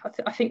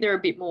I think they're a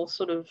bit more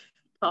sort of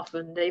tough,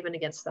 and even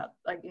against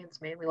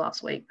Manly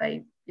last week,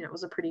 it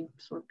was a pretty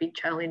sort of big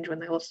challenge when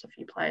they lost a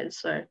few players.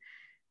 So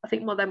I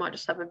think they might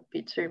just have a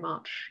bit too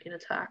much in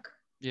attack.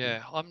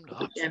 Yeah, I'm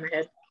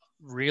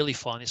really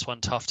find this one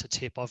tough to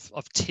tip.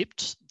 I've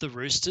tipped the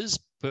Roosters,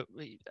 but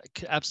we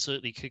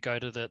absolutely could go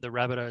to the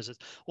Rabbitohs. It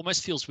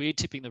almost feels weird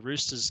tipping the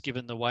Roosters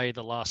given the way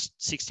the last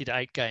 60 to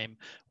 8 game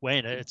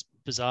went. It's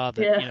bizarre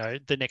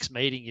that the next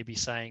meeting you'd be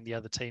saying the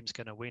other team's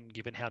going to win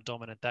given how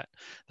dominant that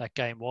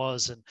game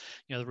was. And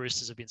the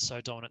Roosters have been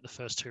so dominant the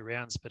first 2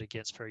 rounds, but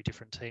against very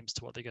different teams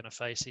to what they're going to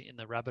face in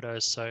the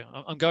Rabbitohs. So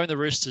I'm going the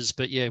Roosters,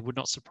 but it would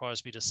not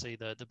surprise me to see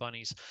the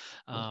Bunnies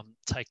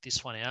take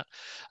this one out.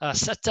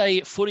 Saturday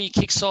footy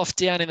kicks off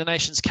down in the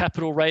nation's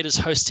capital. Raiders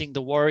hosting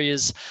the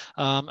Warriors.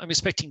 I'm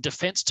expecting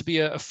defence to be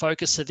a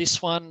focus of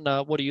this one.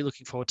 What are you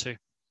looking forward to? I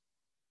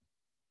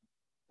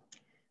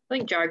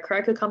think Jared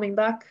Croker coming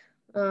back.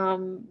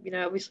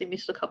 Obviously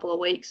missed a couple of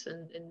weeks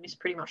and missed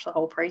pretty much the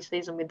whole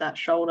preseason with that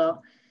shoulder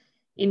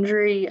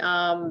injury.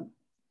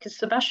 Because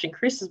Sebastian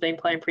Kris has been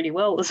playing pretty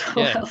well as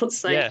well.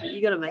 So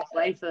you got to make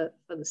way for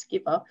the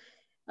skipper.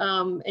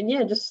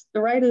 Just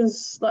the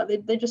Raiders,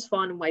 they're just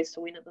finding ways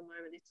to win at the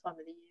moment this time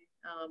of the year.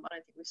 I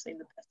don't think we've seen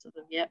the best of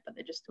them yet, but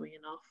they're just doing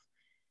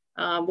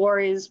enough.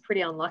 Warriors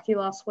pretty unlucky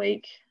last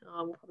week.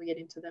 We'll probably get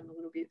into them a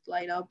little bit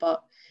later,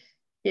 but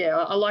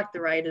I like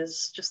the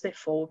Raiders. Just their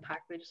forward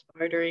pack, they're just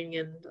motoring,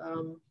 and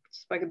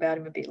spoke about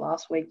him a bit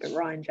last week. But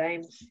Ryan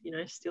James,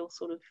 still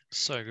sort of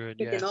so good,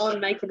 kicking on,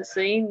 making a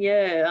scene.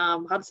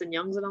 Hudson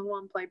Young's another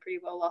one, played pretty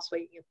well last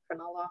week against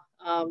Cronulla.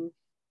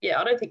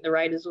 I don't think the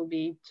Raiders will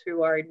be too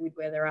worried with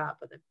where they're at,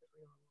 but they're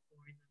definitely a lot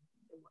more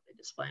than what they're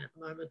displaying at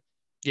the moment.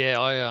 Yeah,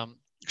 I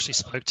actually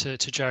spoke to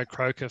Jared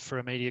Croker for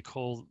a media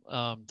call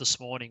this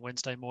morning,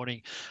 Wednesday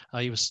morning.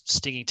 He was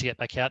stinging to get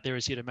back out there,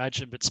 as you'd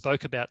imagine, but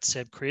spoke about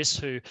Seb Kris,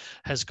 who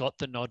has got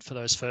the nod for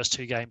those first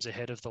 2 games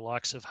ahead of the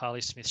likes of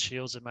Harley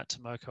Smith-Shields and Matt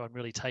Tomoko, and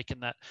really taken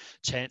that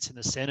chance in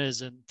the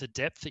centres. And the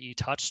depth that you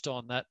touched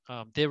on, that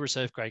their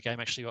reserve grade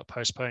game actually got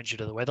postponed due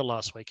to the weather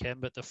last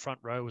weekend, but the front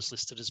row was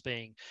listed as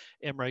being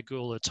Emre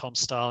Guler, Tom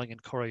Starling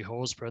and Corey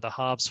Horsburgh. The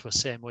halves were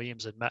Sam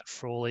Williams and Matt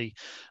Frawley.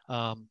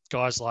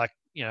 Guys like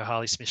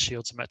Harley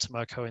Smith-Shields and Matt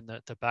Tomoko in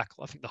the back.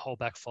 I think the whole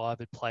back 5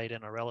 had played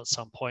NRL at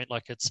some point.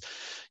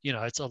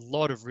 It's a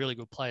lot of really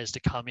good players to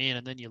come in.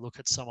 And then you look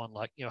at someone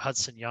like,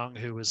 Hudson Young,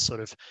 who was sort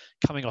of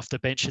coming off the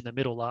bench in the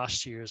middle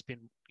last year, has been,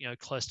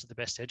 close to the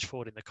best edge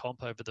forward in the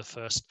comp over the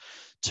first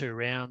 2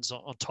 rounds,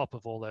 on top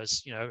of all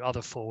those,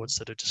 other forwards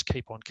that are just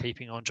keep on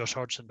keeping on. Josh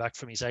Hodgson back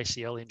from his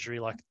ACL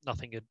injury like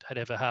nothing had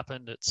ever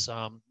happened. It's,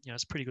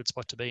 it's a pretty good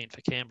spot to be in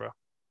for Canberra.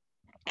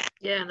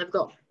 Yeah, and they've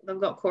got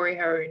Corey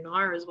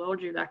Harry-Nair as well,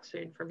 due back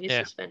soon from his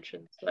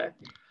suspension. So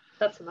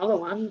that's another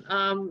one.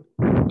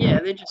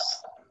 They're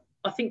just,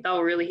 I think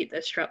they'll really hit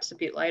their straps a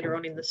bit later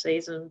on in the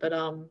season. But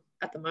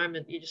at the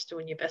moment, you're just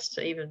doing your best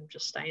to even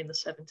just stay in the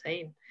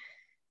 17.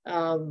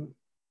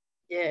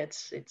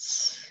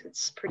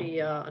 It's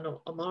pretty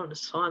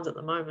ominous times at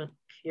the moment.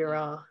 If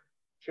you're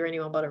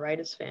anyone but a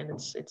Raiders fan,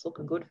 it's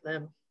looking good for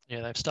them.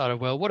 Yeah, they've started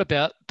well. What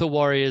about the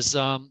Warriors?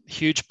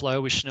 Huge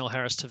blow with Chanel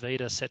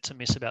Harris-Tavita set to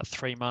miss about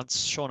 3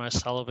 months. Sean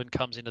O'Sullivan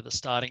comes into the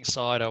starting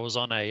side. I was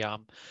on a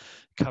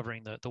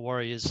covering the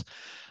Warriors.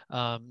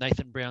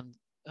 Nathan Brown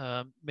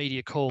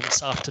media call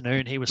this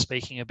afternoon. He was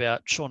speaking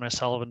about Sean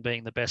O'Sullivan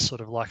being the best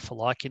sort of like for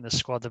like in the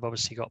squad. They've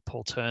obviously got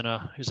Paul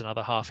Turner, who's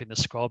another half in the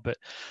squad, but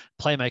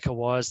playmaker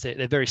wise,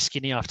 they're very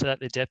skinny after that.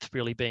 Their depth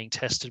really being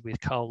tested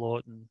with Carl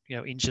Lawton,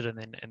 injured and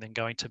then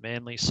going to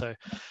Manly. So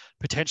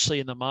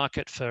potentially in the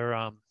market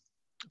for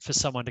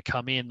someone to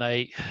come in.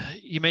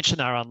 You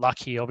mentioned they're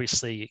unlucky.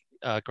 Obviously,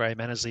 Graham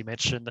Annesley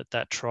mentioned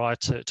that try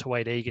to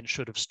Wade Egan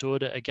should have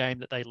stood, a game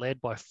that they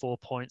led by 4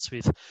 points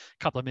with a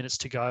couple of minutes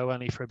to go,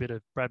 only for a bit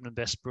of Bradman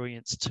Best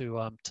brilliance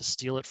to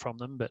steal it from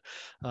them. But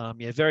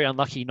very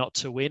unlucky not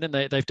to win, and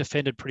they've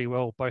defended pretty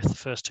well both the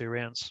first 2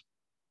 rounds.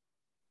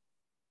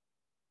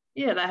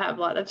 Yeah, they have.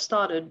 They've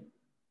started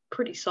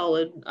pretty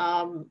solid.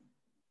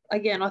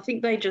 Again, I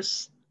think they're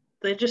just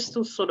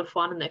still sort of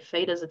finding their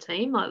feet as a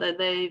team.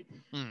 The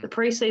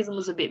preseason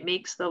was a bit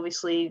mixed.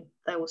 Obviously,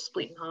 they were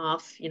split in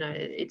half.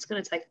 It's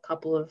going to take a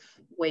couple of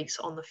weeks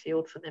on the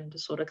field for them to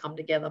sort of come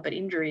together. But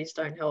injuries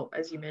don't help,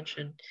 as you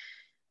mentioned,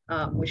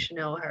 with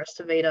Chanel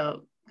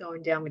Harris-Tavita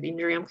going down with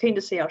injury. I'm keen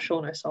to see how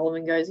Sean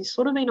O'Sullivan goes. He's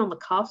sort of been on the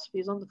cusp. He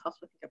was on the cusp,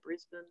 I think, at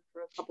Brisbane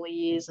for a couple of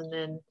years, and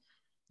then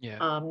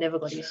never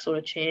got his sort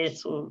of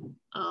chance.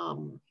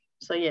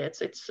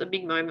 It's a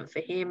big moment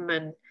for him,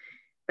 and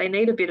they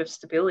need a bit of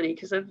stability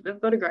because they've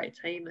got a great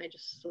team. They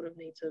just sort of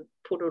need to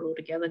put it all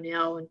together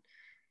now. And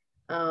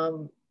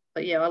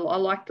I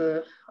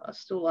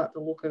still like the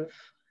look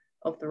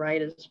of the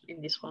Raiders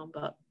in this one,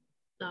 but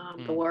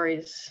the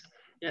Warriors,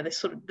 they're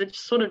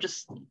sort of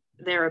just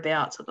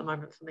thereabouts at the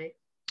moment for me.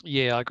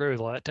 Yeah, I agree with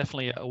that.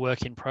 Definitely a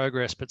work in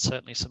progress, but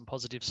certainly some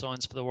positive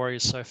signs for the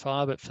Warriors so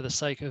far. But for the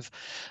sake of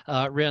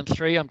round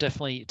 3, I'm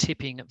definitely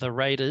tipping the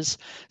Raiders.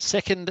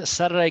 Second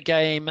Saturday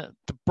game,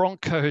 the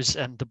Broncos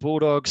and the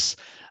Bulldogs.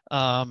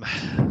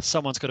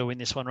 Someone's got to win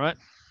this one, right?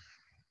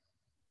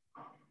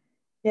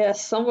 Yeah,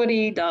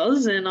 somebody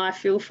does, and I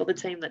feel for the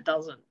team that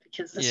doesn't,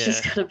 because it's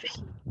just going to be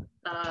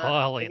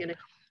piling.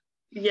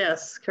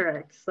 Yes,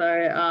 correct.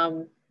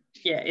 So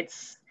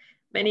it's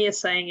many are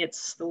saying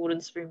it's the wooden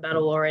spoon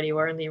battle already.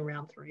 We're only in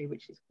round 3,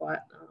 which is quite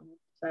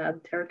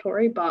sad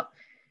territory. But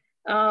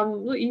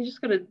look, you just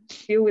got to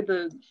deal with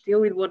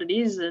what it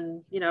is,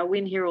 and a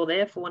win here or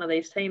there for one of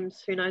these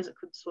teams, who knows, it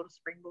could sort of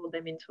springboard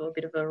them into a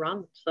bit of a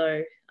run.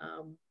 So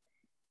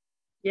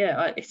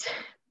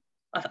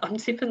I'm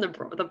tipping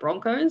the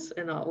Broncos,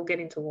 and we'll get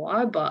into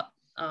why, but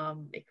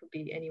it could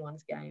be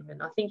anyone's game.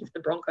 And I think if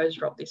the Broncos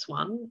drop this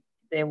one,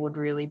 there would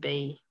really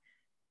be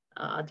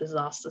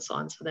disaster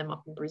signs for them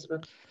up in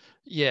Brisbane.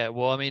 Yeah,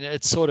 well, I mean,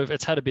 it's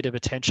had a bit of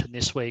attention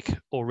this week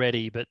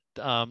already, but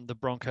the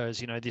Broncos,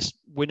 this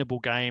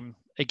winnable game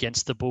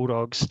against the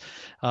Bulldogs,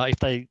 if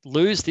they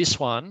lose this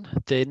one,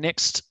 their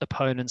next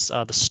opponents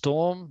are the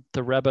Storm,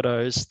 the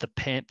Rabbitohs, the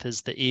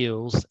Panthers, the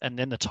Eels, and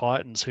then the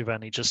Titans, who've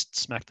only just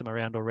smacked them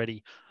around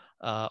already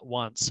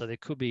once. So there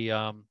could be,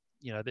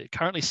 they're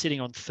currently sitting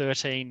on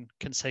 13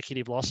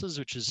 consecutive losses,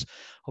 which is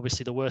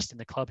obviously the worst in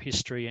the club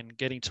history, and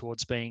getting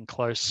towards being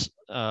close.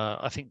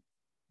 I think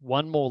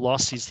one more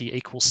loss is the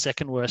equal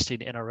second worst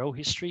in NRL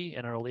history,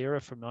 NRL era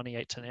from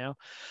 98 to now.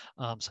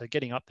 So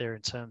getting up there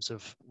in terms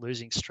of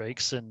losing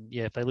streaks. And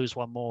if they lose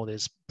one more,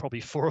 there's probably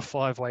 4 or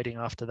 5 waiting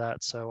after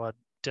that. So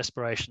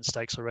desperation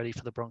stakes already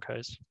for the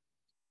Broncos.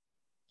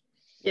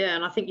 Yeah,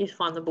 and I think you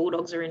find the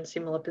Bulldogs are in a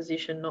similar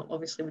position, not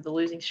obviously with the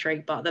losing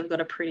streak, but they've got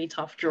a pretty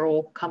tough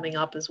draw coming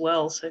up as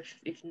well. So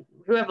if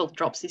whoever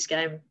drops this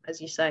game, as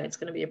you say, it's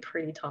going to be a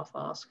pretty tough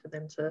ask for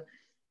them to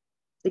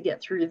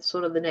get through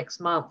sort of the next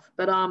month.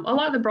 But I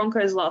like the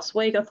Broncos last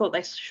week. I thought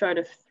they showed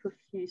a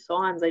few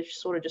signs. They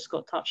sort of just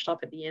got touched up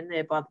at the end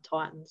there by the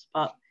Titans.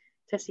 But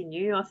Tessie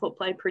New, I thought,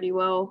 played pretty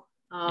well.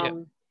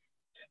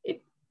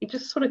 It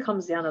just sort of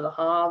comes down to the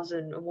halves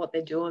and what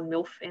they're doing.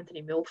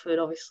 Anthony Milford,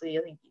 obviously,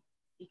 I think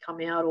he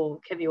come out,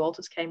 or Kevin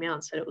Walters came out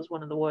and said it was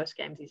one of the worst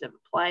games he's ever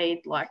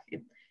played.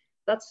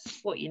 That's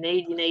what you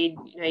need.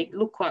 He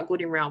looked quite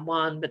good in round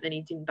 1, but then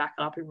he didn't back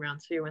it up in round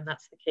 2, and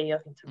that's the key, I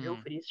think, to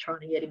Milford. He's trying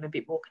to get him a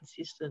bit more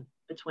consistent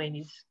between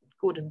his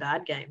good and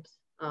bad games.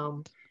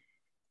 I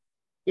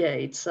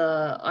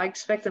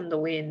expect them to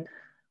win,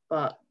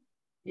 but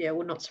it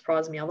would not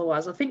surprise me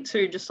otherwise. I think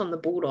too, just on the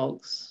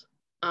Bulldogs,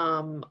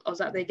 I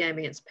was at their game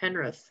against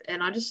Penrith,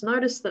 and I just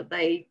noticed that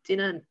they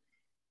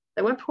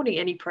weren't putting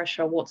any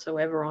pressure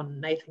whatsoever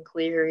on Nathan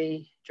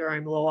Cleary,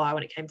 Jerome Luai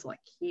when it came to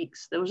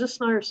kicks. There was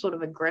just no sort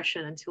of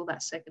aggression until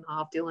that second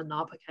half. Dylan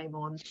Napa came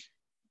on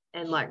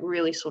and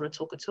really sort of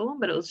took it to them,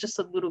 but it was just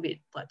a little bit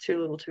too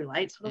little too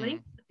late sort of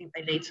thing. I think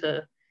they need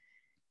to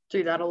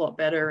do that a lot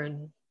better.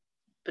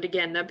 But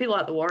again, they're a bit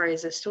like the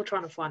Warriors. They're still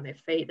trying to find their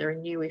feet. They're a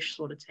newish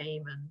sort of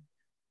team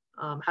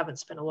and haven't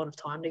spent a lot of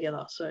time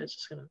together. So it's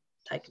just going to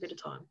take a bit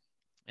of time.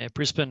 Yeah,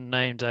 Brisbane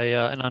named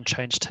an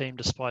unchanged team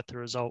despite the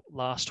result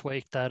last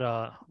week. That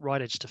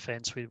right edge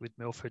defence with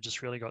Milford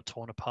just really got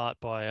torn apart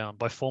by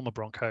former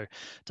Bronco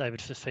David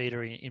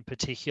Fifita in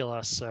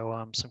particular.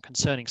 So some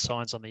concerning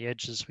signs on the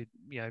edges. With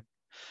I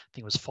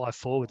think it was 5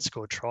 forwards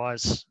scored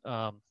tries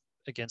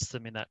against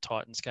them in that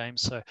Titans game.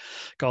 So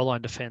goal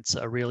line defence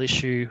a real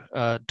issue.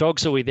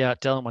 Dogs are without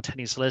Dylan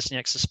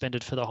Martinez-Lesniak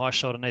suspended for the high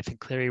shoulder, Nathan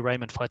Cleary,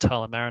 Raymond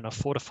Faitala-Mariner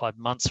 4 to 5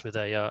 months with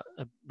a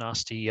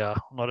nasty,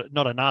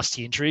 not a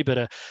nasty injury, but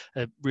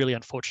a really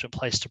unfortunate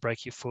place to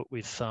break your foot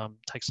with.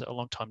 Takes a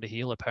long time to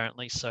heal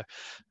apparently. So a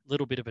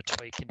little bit of a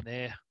tweak in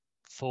there.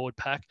 Forward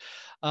pack.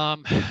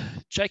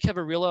 Jake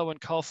Averillo and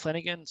Cole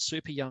Flanagan,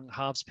 super young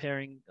halves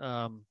pairing.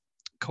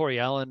 Corey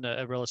Allen,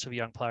 a relatively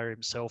young player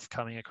himself,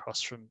 coming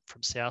across from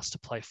South to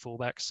play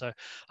fullback. So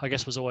I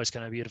guess was always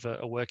going to be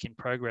a work in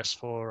progress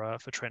for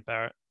Trent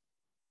Barrett.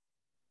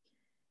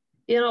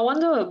 Yeah, I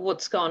wonder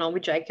what's going on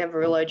with Jake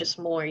Averillo, just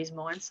more his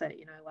mindset.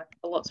 Like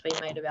a lot's been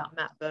made about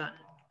Matt Burton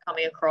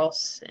coming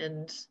across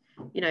and,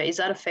 is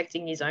that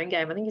affecting his own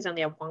game? I think he's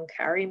only had 1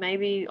 carry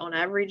maybe on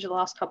average the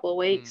last couple of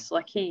weeks.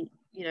 Like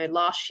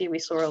last year we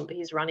saw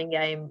his running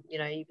game,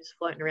 he was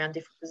floating around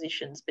different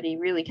positions, but he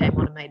really came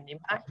on and made an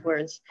impact,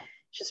 whereas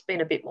it's just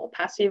been a bit more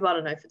passive. I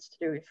don't know if it's to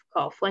do with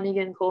Kyle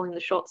Flanagan calling the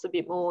shots a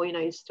bit more.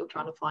 He's still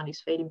trying to find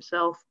his feet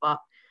himself. But,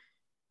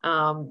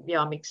 I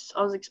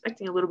was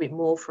expecting a little bit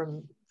more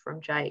from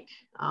Jake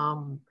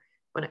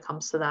when it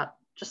comes to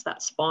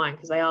that spine,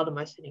 because they are the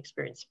most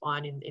inexperienced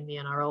spine in the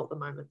NRL at the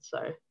moment.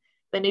 So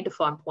they need to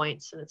find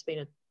points, and it's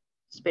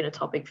been a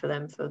topic for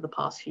them for the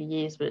past few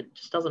years, but it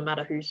just doesn't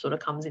matter who sort of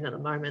comes in at the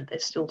moment. They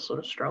still sort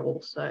of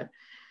struggle. So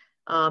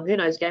who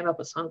knows, game up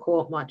at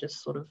Suncorp might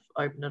just sort of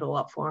open it all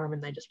up for them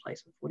and they just play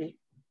some footy.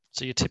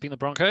 So you're tipping the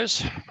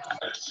Broncos?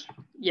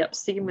 Yep,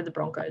 sticking with the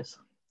Broncos.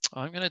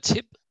 I'm going to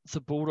tip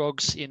the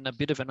Bulldogs in a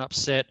bit of an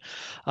upset.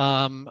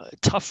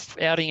 Tough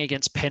outing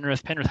against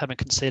Penrith. Penrith haven't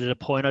conceded a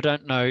point. I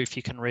don't know if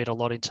you can read a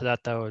lot into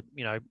that. They were,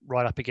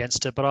 right up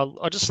against it. But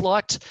I just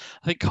liked,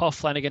 I think Kyle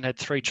Flanagan had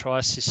 3 try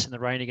assists in the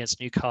rain against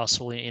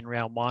Newcastle in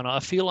round 1. I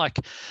feel like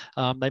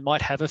they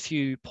might have a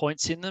few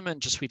points in them, and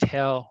just with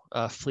how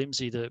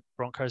flimsy the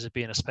Broncos have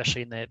been,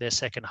 especially in their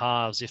second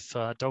halves, if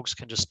Dogs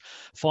can just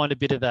find a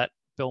bit of that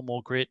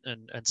Belmore grit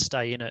and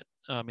stay in it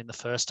in the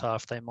first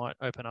half, they might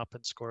open up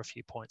and score a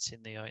few points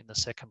in the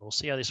second. We'll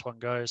see how this one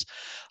goes.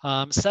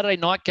 Saturday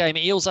night game,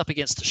 Eels up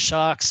against the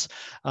Sharks.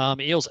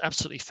 Eels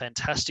absolutely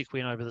fantastic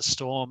win over the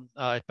Storm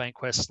at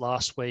Bankwest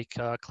last week.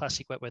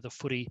 Classic wet weather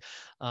footy.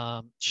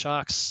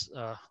 Sharks,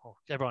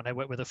 everyone had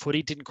wet weather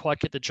footy, didn't quite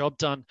get the job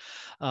done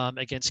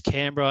against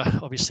Canberra.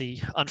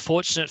 Obviously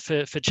unfortunate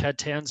for Chad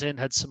Townsend,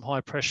 had some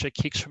high pressure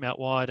kicks from out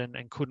wide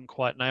and couldn't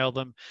quite nail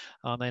them.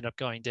 They ended up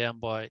going down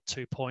by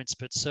 2 points,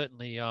 but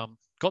certainly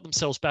got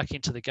themselves back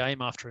into the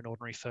game after an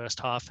ordinary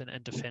first half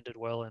and defended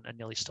well and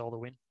nearly stole the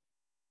win.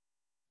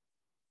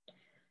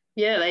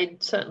 Yeah, they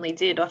certainly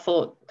did. I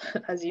thought,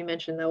 as you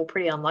mentioned, they were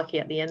pretty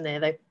unlucky at the end there.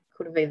 They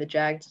could have either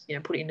jagged,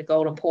 put it into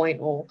golden point,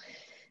 or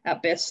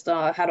at best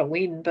had a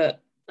win.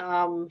 But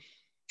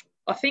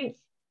I think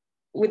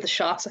with the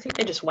Sharks, I think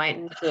they're just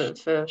waiting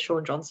for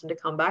Sean Johnson to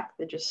come back.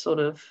 They're just sort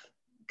of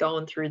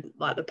going through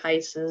like the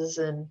paces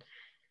and,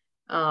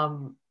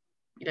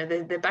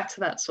 they're back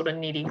to that sort of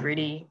nitty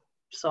gritty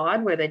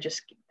side where they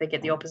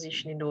get the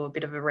opposition into a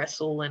bit of a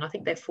wrestle. And I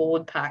think their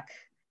forward pack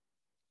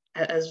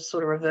has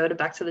sort of reverted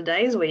back to the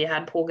days where you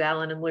had Paul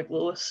Gallen and Luke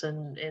Lewis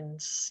and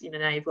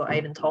now you've got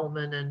Aidan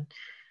Tolman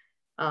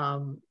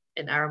and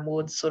Aaron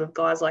Woods, sort of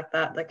guys like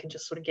that can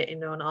just sort of get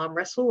into an arm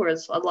wrestle.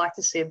 Whereas I'd like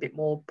to see a bit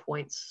more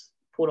points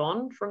put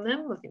on from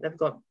them. I think they've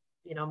got,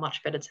 a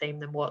much better team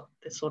than what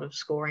they're sort of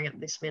scoring at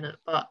this minute.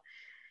 But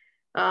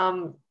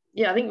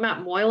I think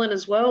Matt Moylan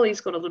as well,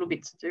 he's got a little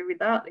bit to do with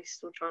that. He's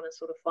still trying to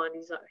sort of find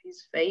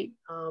his feet.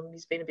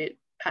 He's been a bit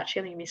patchy.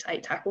 I think he missed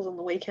 8 tackles on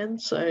the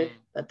weekend, so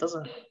that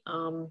doesn't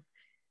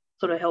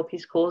sort of help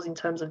his cause in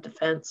terms of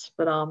defence.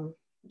 But I'm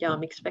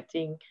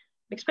expecting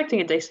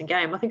a decent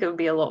game. I think it would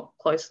be a lot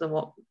closer than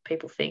what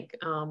people think.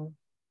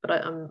 But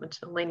I'm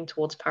leaning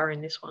towards Parra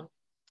in this one.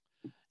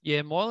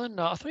 Yeah, Moylan,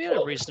 I thought he had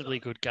a reasonably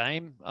good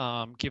game,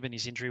 given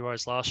his injury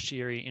woes last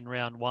year in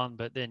round 1,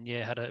 but then,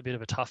 had a bit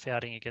of a tough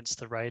outing against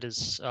the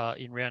Raiders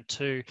in round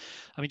 2.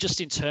 I mean, just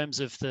in terms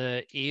of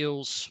the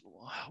Eels,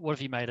 what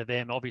have you made of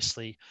them?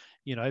 Obviously,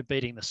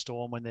 beating the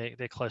Storm when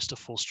they're close to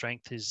full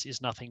strength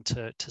is nothing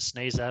to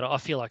sneeze at. I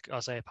feel like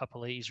Isaiah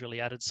Papali'i's really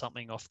added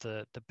something off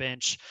the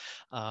bench.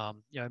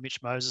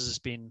 Mitch Moses has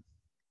been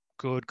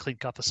good. Clint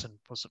Gutherson,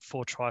 was it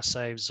 4 try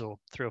saves or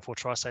 3 or 4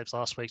 try saves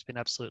last week? Has been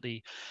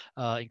absolutely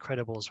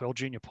incredible as well.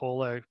 Junior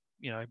Paulo,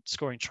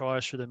 scoring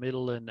tries through the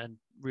middle and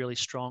really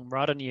strong.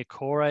 Braden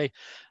Hamlin-Uele,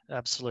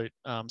 absolute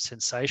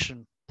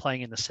sensation,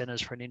 playing in the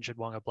centres for an injured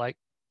Wonga Blake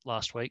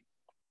last week.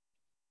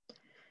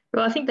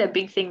 Well, I think their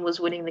big thing was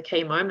winning the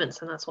key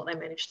moments, and that's what they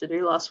managed to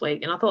do last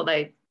week. And I thought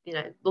they,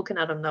 looking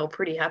at them, they were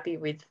pretty happy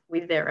with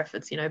their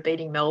efforts,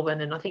 beating Melbourne.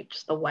 And I think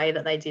just the way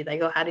that they did, they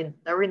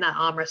were in that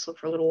arm wrestle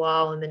for a little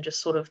while and then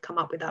just sort of come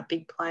up with that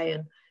big play.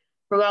 And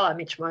for a guy like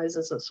Mitch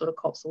Moses that sort of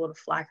cops a lot of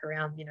flack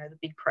around, you know, the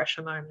big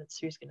pressure moments,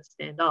 who's going to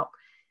stand up.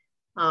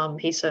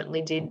 He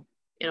certainly did.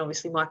 And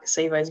obviously Mike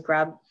Acevo's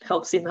grab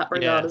helps in that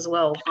regard as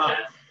well. But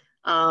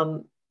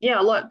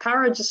like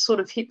Para just sort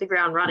of hit the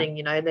ground running.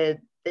 You know, they're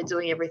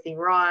doing everything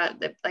right.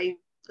 I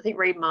think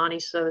Reid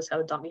Marnie's service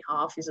out of dummy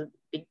half is a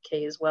big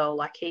key as well.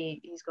 Like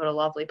he's got a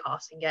lovely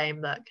passing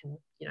game that can,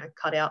 you know,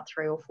 cut out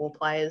 3 or 4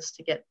 players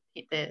to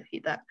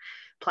hit that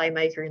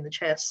playmaker in the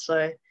chest.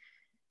 So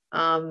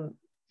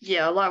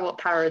I like what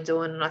Para are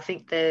doing, and I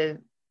think they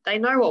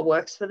know what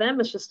works for them.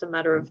 It's just a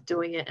matter of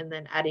doing it and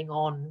then adding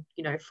on,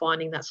 you know,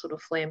 finding that sort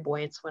of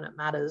flamboyance when it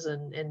matters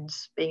and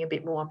being a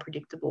bit more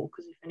unpredictable,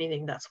 because if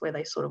anything, that's where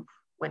they sort of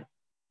went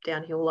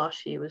downhill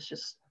last year, was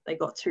just they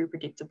got too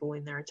predictable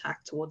in their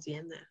attack towards the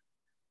end there.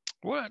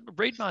 Well,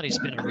 Reid Marnie's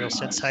been a real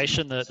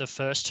sensation the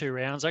first 2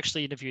 rounds. I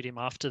actually interviewed him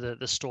after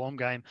the Storm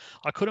game.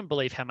 I couldn't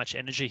believe how much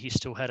energy he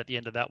still had at the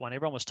end of that one.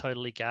 Everyone was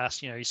totally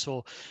gassed. You know, you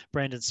saw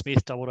Brandon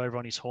Smith doubled over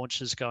on his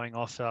haunches going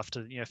off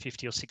after, you know,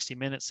 50 or 60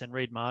 minutes, and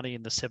Reid Marnie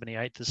in the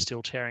 78th is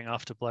still tearing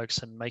after blokes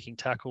and making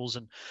tackles,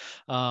 and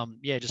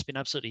just been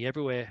absolutely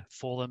everywhere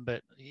for them.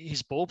 But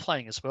his ball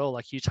playing as well,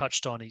 like you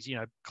touched on, he's, you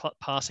know,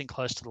 passing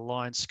close to the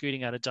line,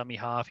 scooting out a dummy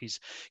half, his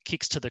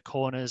kicks to the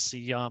corners,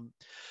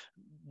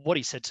 what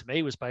he said to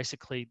me was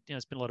basically, you know,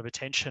 there's been a lot of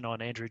attention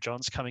on Andrew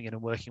Johns coming in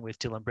and working with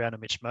Dylan Brown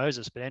and Mitch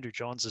Moses, but Andrew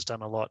Johns has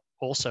done a lot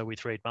also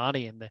with Reid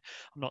Marnie. And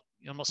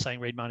I'm not saying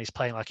Reid Marnie's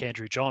playing like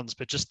Andrew Johns,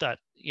 but just that,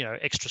 you know,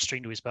 extra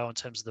string to his bow in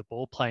terms of the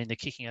ball playing, the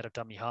kicking out of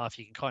dummy half,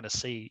 you can kind of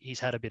see he's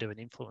had a bit of an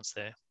influence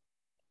there.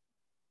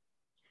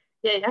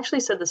 Yeah, he actually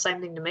said the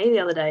same thing to me the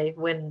other day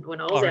when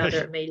I was out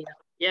there at media.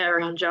 Yeah,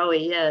 around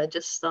Joey. Yeah,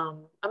 just I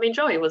mean,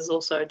 Joey was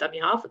also a dummy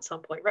half at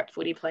some point. Rep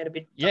footy played a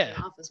bit dummy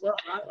half as well,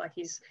 right? Like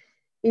he's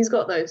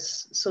got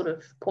those sort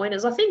of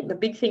pointers. I think the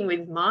big thing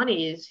with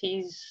Marnie is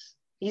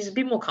he's a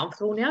bit more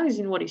comfortable now. He's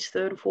in his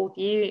 3rd or 4th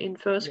year in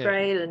first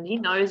grade, and he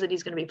knows that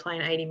he's going to be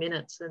playing 80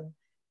 minutes. And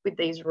with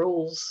these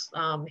rules,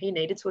 he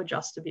needed to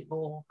adjust a bit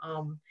more.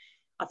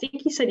 I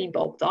think he said he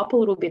bulked up a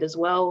little bit as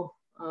well.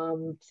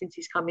 Since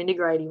he's come into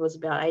grade, he was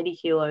about 80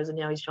 kilos, and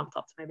now he's jumped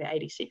up to maybe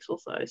 86 or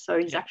so. So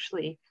he's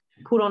actually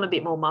put on a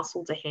bit more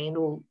muscle to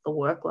handle the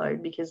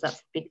workload, because that's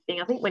the big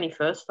thing. I think when he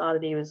first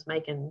started, he was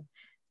making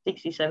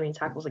 60, 70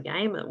 tackles a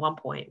game at one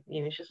point.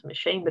 You know, it's just a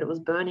machine, but it was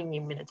burning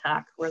him in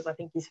attack. Whereas I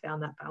think he's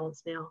found that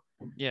balance now.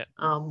 Yeah.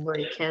 Where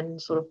he can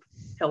sort of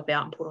help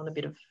out and put on a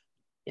bit of,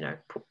 you know,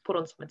 put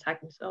on some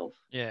attack himself.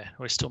 Yeah,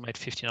 we still made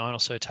 59 or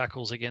so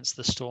tackles against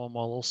the Storm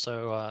while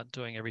also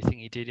doing everything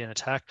he did in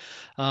attack.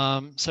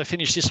 So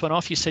finish this one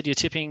off. You said you're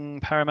tipping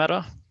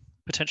Parramatta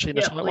potentially in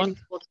a tight one?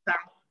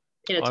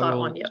 In a tight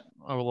one, yeah.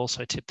 I will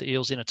also tip the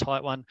Eels in a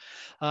tight one.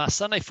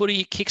 Sunday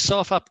footy kicks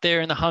off up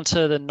there in the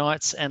Hunter, the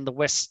Knights and the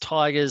West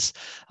Tigers.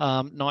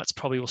 Knights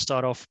probably will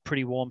start off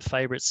pretty warm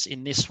favourites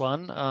in this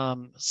one.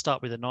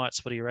 Start with the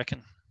Knights. What do you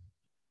reckon?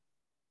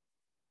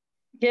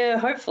 Yeah,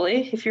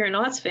 hopefully, if you're a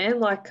Knights fan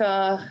like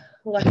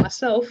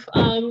myself.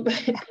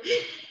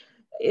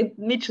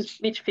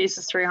 Mitch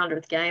Pearce's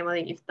 300th game. I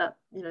think if that,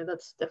 you know,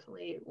 that's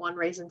definitely one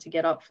reason to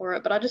get up for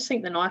it. But I just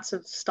think the Knights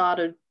have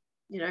started,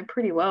 you know,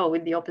 pretty well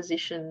with the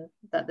opposition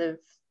that they've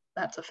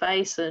had to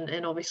face,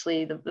 and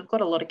obviously they've got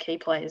a lot of key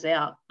players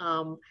out.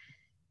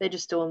 They're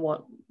just doing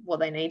what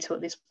they need to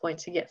at this point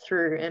to get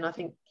through. And I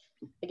think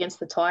against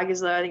the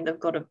Tigers, though, I think they've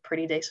got a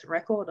pretty decent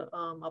record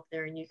up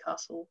there in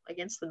Newcastle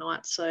against the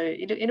Knights. So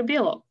it'll be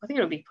a lot. I think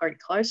it'll be pretty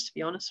close, to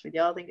be honest with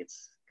you. I think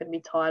it's going to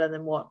be tighter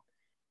than what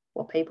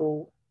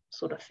people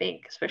sort of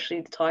think,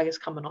 especially the Tigers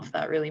coming off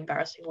that really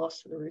embarrassing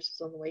loss to the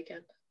Roosters on the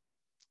weekend.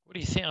 What do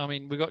you think? I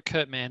mean, we got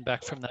Kurt Mann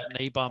back from that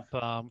knee bump.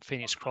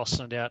 Phoenix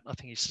crossing it out. I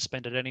think he's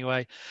suspended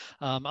anyway.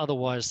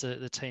 Otherwise,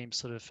 the team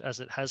sort of as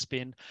it has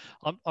been.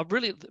 I'm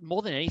really,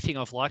 more than anything,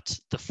 I've liked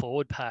the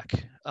forward pack.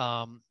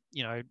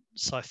 You know,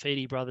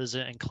 Saifidi brothers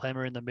and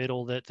Clemmer in the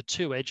middle. The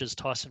 2 edges,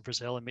 Tyson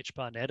Frizzell and Mitch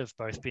Barnett, have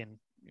both been.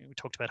 We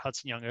talked about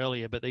Hudson Young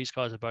earlier, but these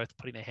guys are both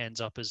putting their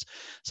hands up as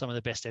some of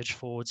the best edge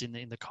forwards in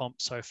the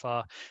comp so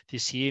far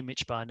this year.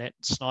 Mitch Barnett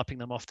sniping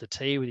them off the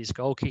tee with his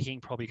goal kicking,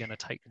 probably going to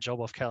take the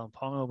job off Callum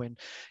Ponga when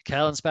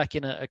Callan's back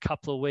in a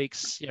couple of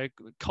weeks. You know,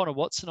 Connor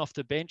Watson off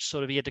the bench,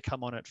 sort of he had to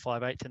come on at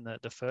 5/8 in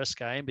the first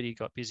game, but he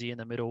got busy in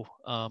the middle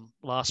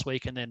last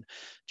week. And then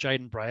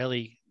Jaden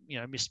Brayley, you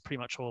know, missed pretty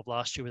much all of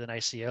last year with an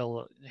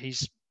ACL.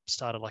 He's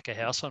started like a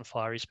house on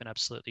fire. He's been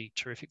absolutely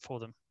terrific for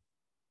them.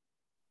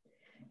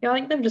 Yeah, I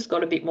think they've just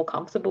got a bit more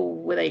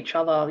comfortable with each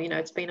other. You know,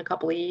 it's been a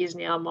couple of years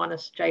now,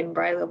 minus Jaden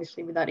Brayley,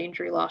 obviously, with that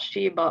injury last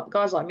year. But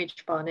guys like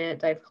Mitch Barnett,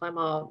 Dave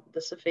Clemmer,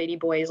 the Saifidi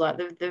boys, like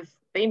they've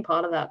been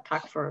part of that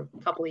pack for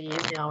a couple of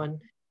years now,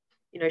 and,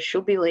 you know,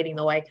 should be leading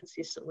the way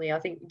consistently. I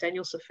think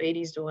Daniel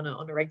Saifidi's doing it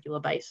on a regular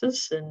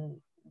basis, and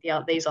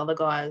these other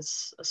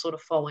guys are sort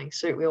of following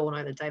suit. We all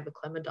know that David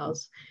Clemmer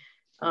does.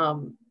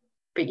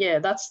 But yeah,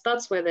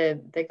 that's where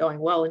they're going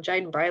well. And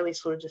Jaden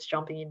Brayley's sort of just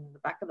jumping in the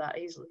back of that.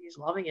 He's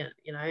loving it,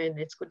 you know, and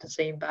it's good to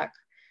see him back.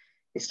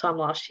 This time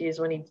last year is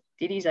when he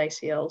did his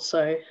ACL.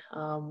 So,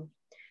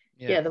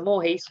 the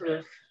more he sort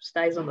of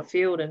stays on the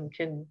field and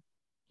can,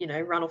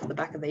 run off the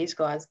back of these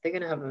guys, they're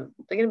going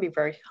to be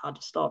very hard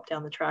to stop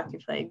down the track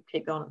if they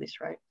keep going at this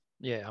rate.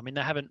 Yeah, I mean,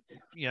 they haven't,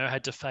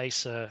 had to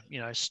face a,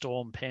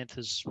 Storm,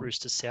 Panthers,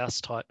 Roosters,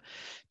 South type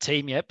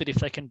team yet. But if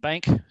they can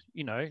bank,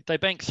 they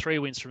bank 3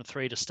 wins from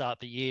 3 to start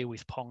the year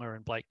with Ponga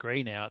and Blake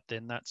Green out,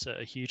 then that's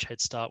a huge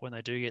head start when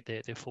they do get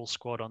their full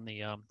squad on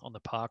the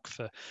park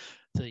for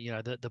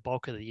the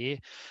bulk of the year.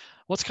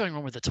 What's going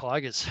on with the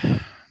Tigers?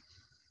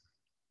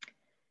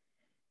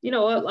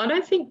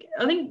 I think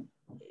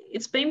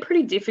it's been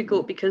pretty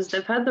difficult because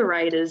they've had the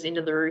Raiders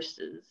into the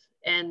Roosters.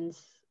 And,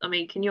 I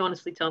mean, can you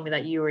honestly tell me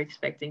that you were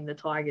expecting the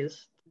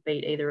Tigers to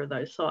beat either of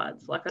those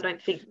sides? Like, I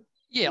don't think...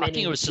 Yeah, I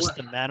think it was just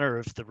the manner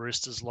of the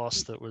Roosters'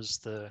 loss that was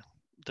the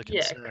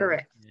concern. Yeah,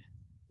 correct.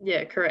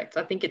 Yeah, correct.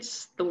 I think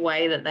it's the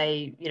way that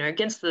they,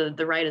 against the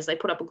Raiders, they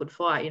put up a good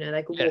fight.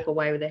 They could walk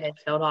away with their head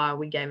held high.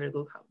 We gave it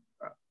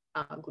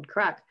a good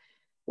crack.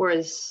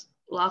 Whereas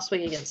last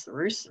week against the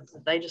Roosters,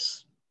 they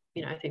just...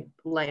 I think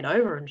laid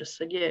over and just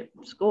said, yeah,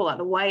 score.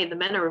 Like the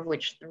manner of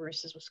which the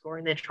Roosters were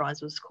scoring their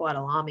tries was quite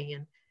alarming.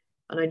 And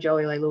I know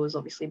Joey Leilua has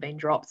obviously been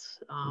dropped,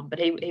 but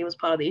he was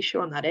part of the issue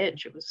on that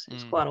edge. It was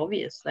quite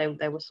obvious. They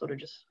were sort of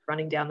just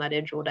running down that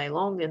edge all day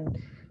long. And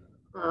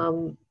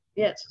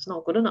it's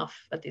not good enough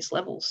at this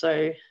level. So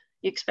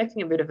you're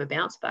expecting a bit of a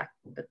bounce back,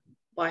 but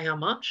by how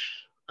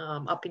much?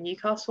 Up in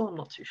Newcastle, I'm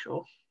not too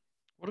sure.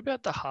 What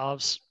about the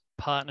halves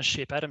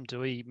partnership? Adam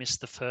Doueihi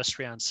missed the first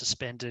round,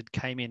 suspended,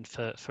 came in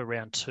for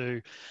round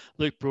 2.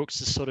 Luke Brooks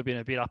has sort of been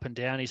a bit up and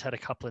down. He's had a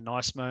couple of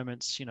nice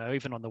moments,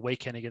 even on the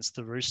weekend against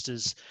the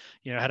Roosters,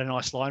 had a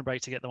nice line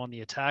break to get them on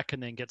the attack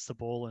and then gets the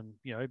ball and,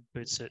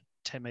 boots it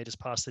 10 metres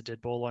past the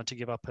dead ball line to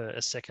give up a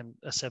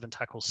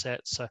 7-tackle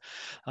set. So,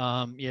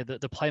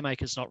 the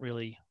playmaker's not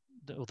really,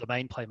 or the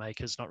main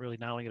playmaker's not really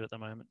nailing it at the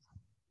moment.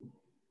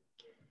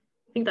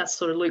 I think that's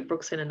sort of Luke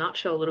Brooks in a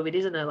nutshell a little bit,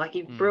 isn't it? Like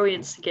he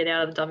brilliance to get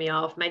out of the dummy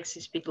half, makes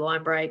this big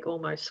line break,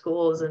 almost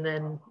scores, and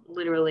then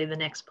literally the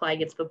next play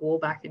gets the ball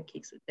back and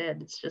kicks it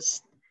dead. It's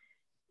just,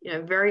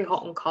 very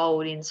hot and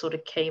cold in sort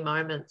of key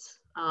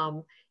moments.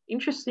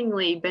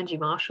 Interestingly, Benji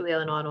Marshall the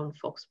other night on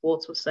Fox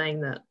Sports was saying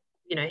that,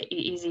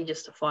 is he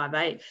just a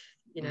 5'8"?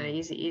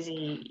 Is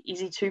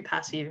he too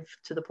passive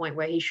to the point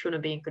where he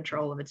shouldn't be in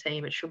control of a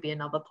team? It should be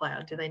another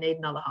player. Do they need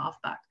another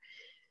halfback?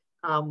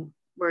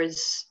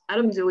 Whereas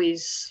Adam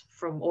Doueihi's,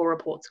 from all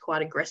reports,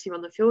 quite aggressive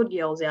on the field,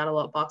 yells out a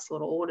lot, barks a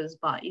lot of orders,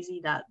 but is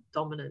he that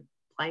dominant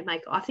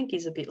playmaker? I think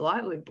he's a bit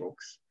like Luke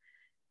Brooks,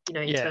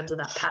 in terms of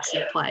that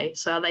passive play.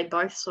 So are they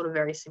both sort of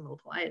very similar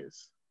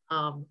players?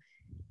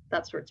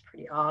 That's where it's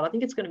pretty hard. I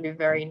think it's going to be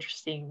very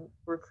interesting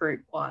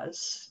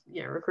recruitment-wise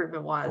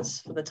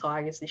for the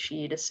Tigers this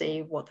year to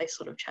see what they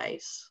sort of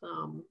chase.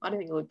 I don't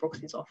think Luke Brooks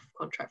is off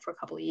contract for a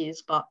couple of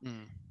years, but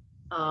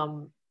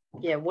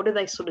what do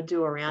they sort of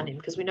do around him?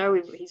 Because we know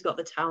he's got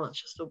the talent.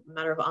 It's just a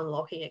matter of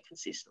unlocking it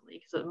consistently,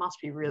 because it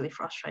must be really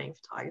frustrating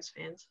for Tigers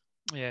fans.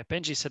 Yeah,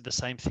 Benji said the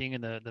same thing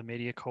in the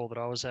media call that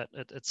I was at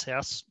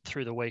South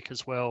through the week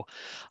as well.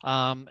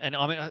 And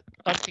I mean, I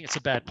don't think it's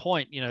a bad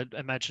point.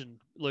 Imagine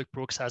Luke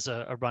Brooks has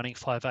a running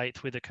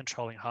 5'8" with a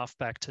controlling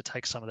halfback to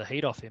take some of the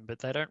heat off him, but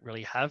they don't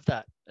really have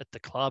that at the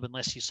club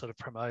unless you sort of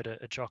promote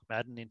a Jock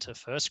Madden into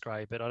first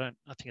grade. But I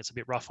think it's a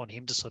bit rough on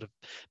him to sort of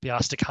be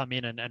asked to come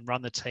in and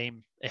run the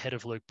team ahead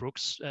of Luke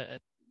Brooks,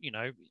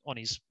 on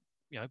his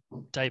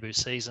debut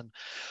season.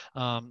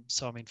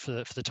 So I mean, for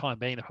the time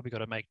being, they've probably got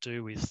to make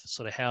do with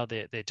sort of how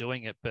they're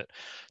doing it. But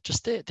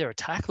just their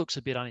attack looks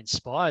a bit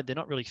uninspired. They're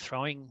not really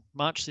throwing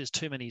much. There's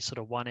too many sort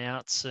of one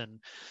outs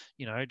and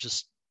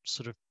just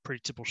sort of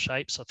predictable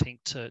shapes, I think,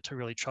 to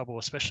really trouble,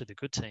 especially the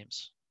good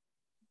teams.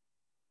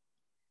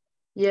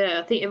 Yeah,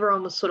 I think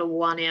everyone was sort of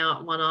one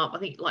out, one up. I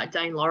think like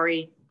Dane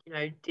Laurie,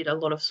 did a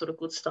lot of sort of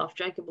good stuff.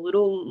 Jacob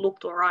Little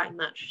looked all right in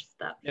that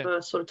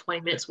first sort of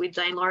 20 minutes with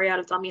Dane Laurie out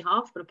of dummy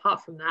half. But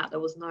apart from that, there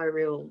was no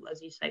real,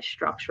 as you say,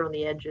 structure on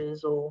the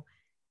edges or,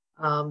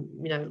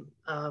 Luciano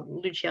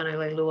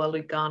Leilua,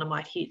 Luke Garner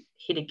might hit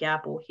a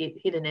gap or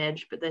hit an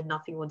edge, but then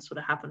nothing would sort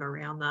of happen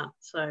around that.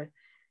 So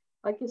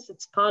I guess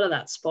it's part of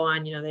that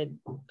spine.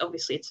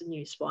 Obviously it's a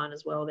new spine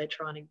as well. They're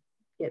trying to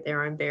get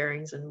their own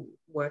bearings and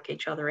work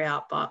each other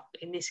out. But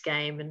in this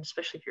game, and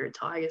especially if you're a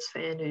Tigers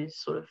fan who's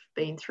sort of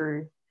been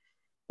through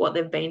what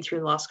they've been through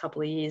in the last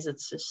couple of years,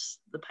 it's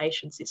just the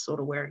patience is sort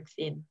of wearing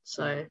thin.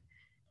 So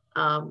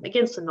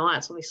against the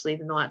Knights, obviously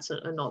the Knights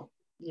are not,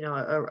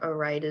 a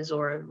Raiders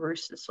or a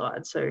Roosters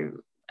side. So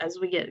as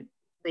we get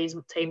these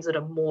teams that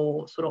are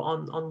more sort of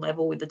on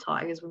level with the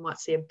Tigers, we might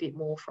see a bit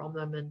more from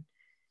them. And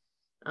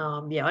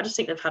I just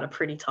think they've had a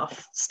pretty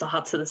tough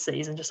start to the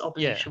season, just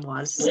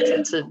opposition-wise,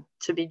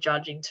 to be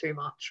judging too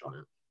much on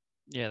it.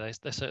 Yeah,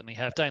 they certainly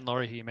have. Dane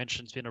Laurie, who you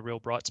mentioned, has been a real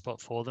bright spot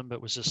for them, but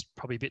was just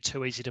probably a bit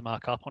too easy to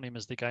mark up on him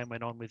as the game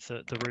went on, with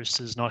the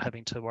Roosters not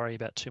having to worry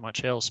about too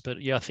much else.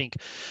 But yeah, I think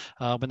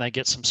when they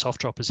get some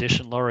softer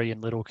opposition, Laurie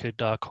and Little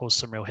could cause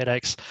some real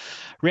headaches.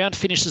 Round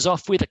finishes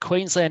off with a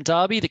Queensland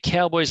derby. The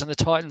Cowboys and the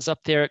Titans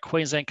up there at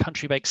Queensland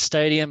Country Bank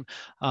Stadium.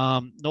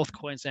 North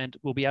Queensland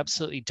will be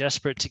absolutely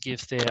desperate to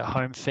give their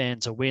home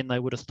fans a win. They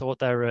would have thought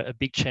they were a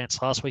big chance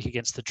last week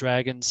against the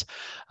Dragons.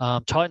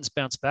 Titans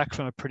bounced back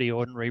from a pretty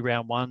ordinary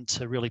round one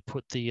to really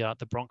put the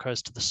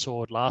Broncos to the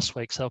sword last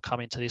week, so they'll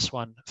come into this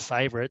one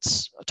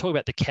favourites. I'll talk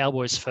about the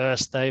Cowboys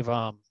first. They've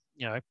I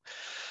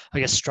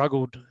guess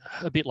struggled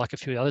a bit like a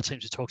few other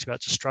teams we talked about,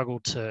 just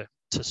struggled to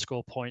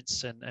score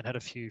points and had a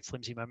few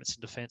flimsy moments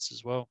in defence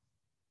as well.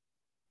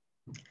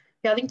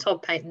 Yeah, I think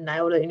Todd Payton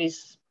nailed it in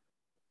his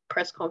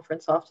press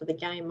conference after the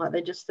game. Like,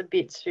 they're just a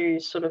bit too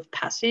sort of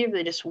passive.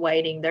 They're just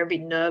waiting. They're a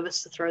bit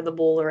nervous to throw the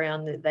ball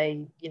around.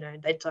 They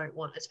don't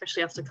want,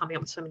 especially after coming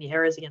up with so many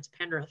errors against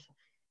Penrith.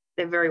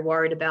 They're very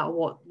worried about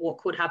what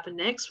could happen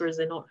next, whereas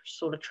they're not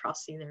sort of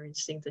trusting their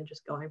instinct and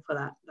just going for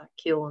that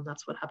kill. And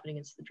that's what happened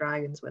against the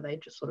Dragons, where they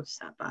just sort of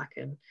sat back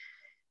and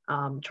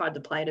tried to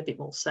play it a bit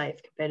more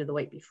safe compared to the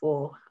week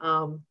before.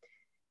 But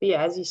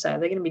yeah, as you say,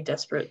 they're going to be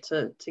desperate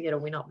to get a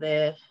win up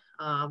there.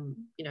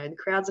 The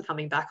crowds are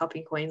coming back up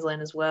in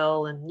Queensland as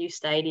well, and new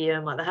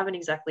stadium. Like, they haven't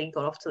exactly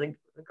got off to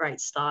a great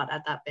start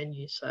at that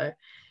venue. So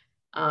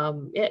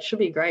it should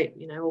be great.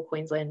 All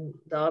Queensland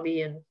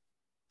derby. And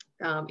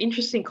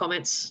interesting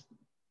comments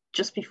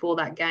just before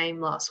that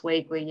game last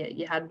week, where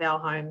you had Val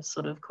Holmes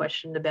sort of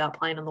questioned about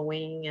playing on the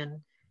wing,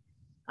 and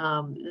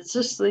it's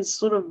just these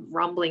sort of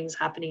rumblings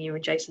happening here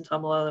with Jason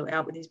Taumalolo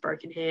out with his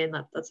broken hand.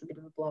 That's a bit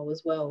of a blow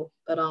as well.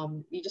 But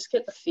you just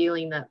get the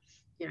feeling that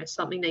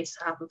something needs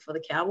to happen for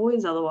the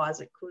Cowboys,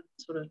 otherwise it could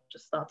sort of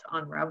just start to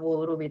unravel a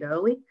little bit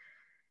early.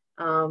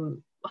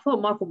 I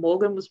thought Michael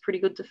Morgan was pretty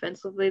good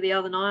defensively the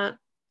other night.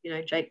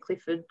 Jake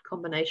Clifford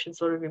combination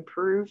sort of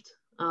improved.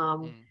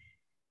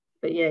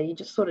 But yeah, you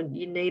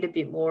need a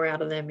bit more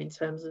out of them in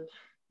terms of,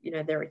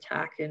 their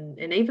attack, and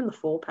even the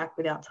full pack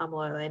without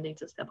Taumalolo, they need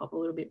to step up a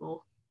little bit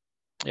more.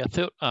 Yeah, I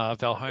thought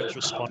Val Holmes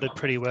responded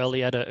pretty well.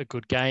 He had a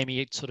good game.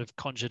 He sort of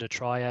conjured a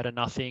try out of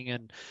nothing,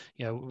 and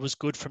was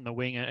good from the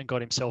wing and got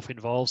himself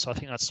involved. So I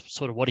think that's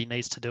sort of what he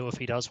needs to do if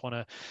he does want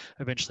to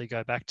eventually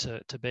go back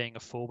to being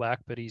a fullback.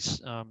 But I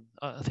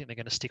think they're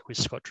going to stick with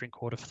Scott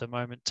Drinkwater for the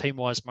moment.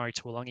 Team-wise, Murray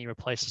Tuolungi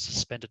replaces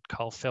suspended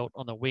Cole Felt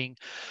on the wing.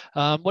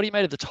 What do you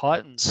made of the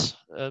Titans?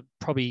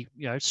 Probably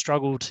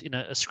struggled in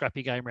a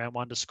scrappy game round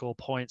one to score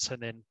points,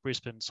 and then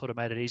Brisbane sort of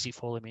made it easy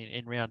for them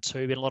in round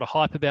two. Been a lot of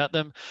hype about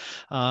them.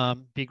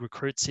 Big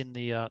recruits in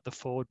the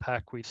forward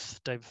pack with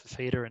David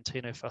Fafita and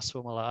Tino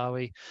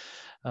Fasuamalawi.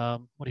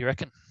 What do you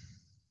reckon?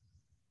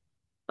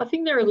 I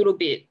think they're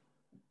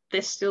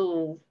we're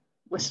still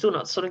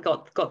not sort of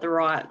got the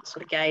right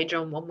sort of gauge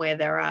on where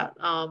they're at.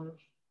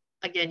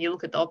 Again, you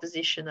look at the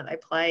opposition that they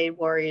played,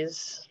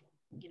 Warriors,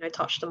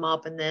 touched them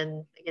up, and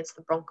then against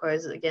the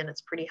Broncos, again, it's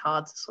pretty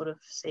hard to sort of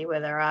see where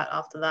they're at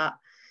after that.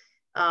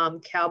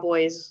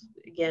 Cowboys,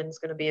 again, is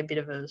going to be a bit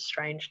of a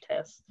strange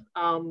test.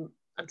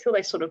 Until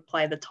they sort of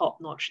play the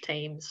top-notch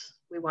teams,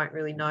 we won't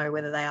really know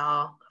whether they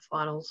are a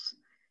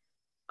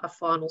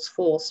finals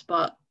force.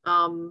 But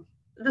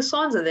the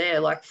signs are there,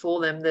 like, for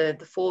them. The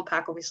forward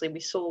pack, obviously, we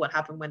saw what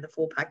happened when the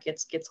forward pack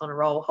gets on a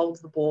roll,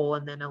 holds the ball,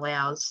 and then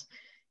allows,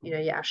 your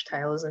Ash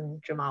Taylors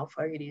and Jamal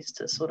Fogarty's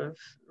to sort of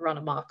run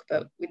amok.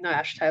 But with no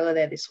Ash Taylor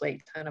there this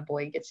week, Tanner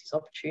Boyd gets his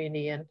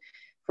opportunity, and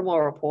from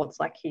all reports,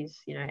 like, he's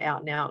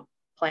out and out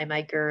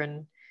playmaker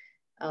and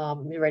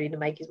ready to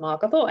make his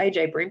mark. I thought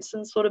AJ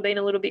Brimson's sort of been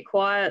a little bit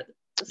quiet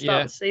to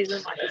start the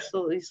season. Like,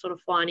 he's sort of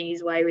finding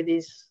his way with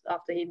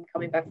after him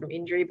coming back from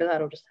injury, but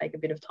that'll just take a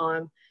bit of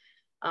time.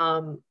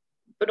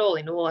 But all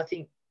in all, I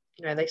think,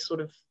 they sort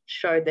of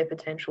showed their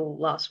potential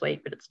last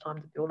week, but it's time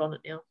to build on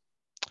it now.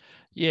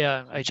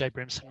 Yeah, AJ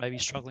Brimson may be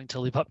struggling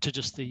to live up to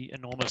just the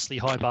enormously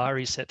high bar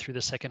he set through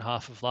the second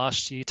half of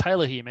last year.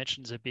 Taylor, who you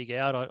mentioned, is a big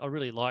out. I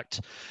really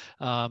liked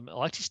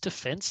his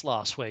defence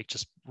last week,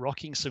 just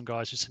rocking some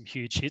guys with some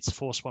huge hits,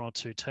 forced one or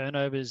two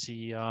turnovers.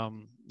 He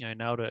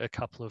nailed a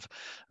couple of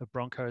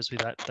Broncos with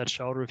that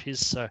shoulder of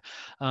his. So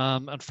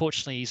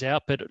unfortunately he's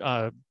out, but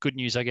good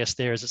news, I guess,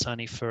 there is it's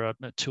only for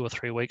 2 or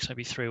 3 weeks,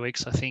 maybe 3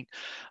 weeks, I think.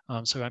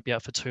 So he won't be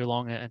out for too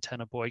long, and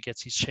Tanner Boyd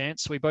gets his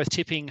chance. So we both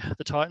tipping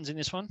the Titans in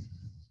this one?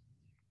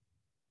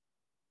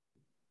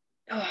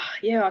 Oh,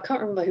 yeah, I can't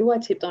remember who I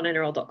tipped on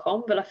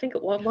NRL.com, but I think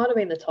it might have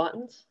been the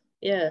Titans.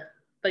 Yeah.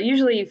 But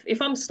usually,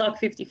 if I'm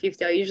stuck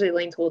 50-50, I usually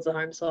lean towards the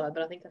home side.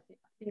 But I think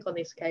on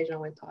this occasion, I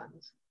went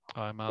Titans.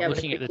 I'm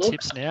looking at the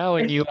tips now,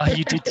 and you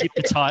did tip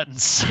the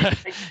Titans. So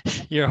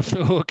you're off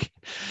the hook.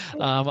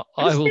 I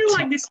feel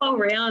like this whole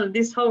round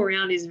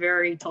is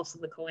very toss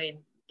of the coin.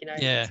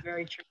 Yeah. It's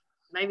very true.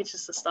 Maybe it's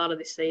just the start of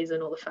this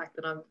season, or the fact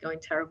that I'm going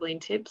terribly in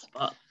tips.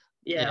 But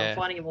yeah. I'm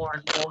finding it more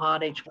and more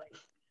hard each week.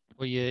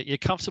 Well, you're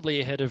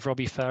comfortably ahead of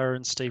Robbie Farah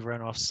and Steve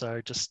Renouf,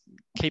 so just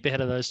keep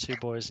ahead of those two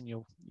boys and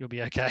you'll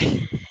be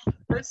okay.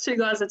 Those two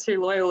guys are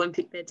too loyal and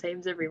pick their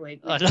teams every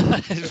week. I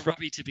know.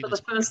 Robbie tipping But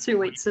the first 2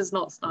 weeks has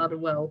not started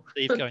well.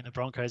 Steve going the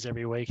Broncos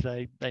every week.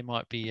 They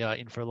might be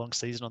in for a long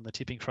season on the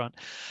tipping front.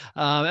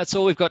 That's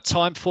all we've got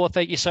time for.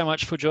 Thank you so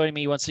much for joining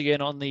me once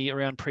again on the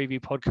Around Preview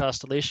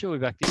podcast, Alicia. We'll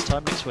be back this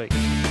time next week.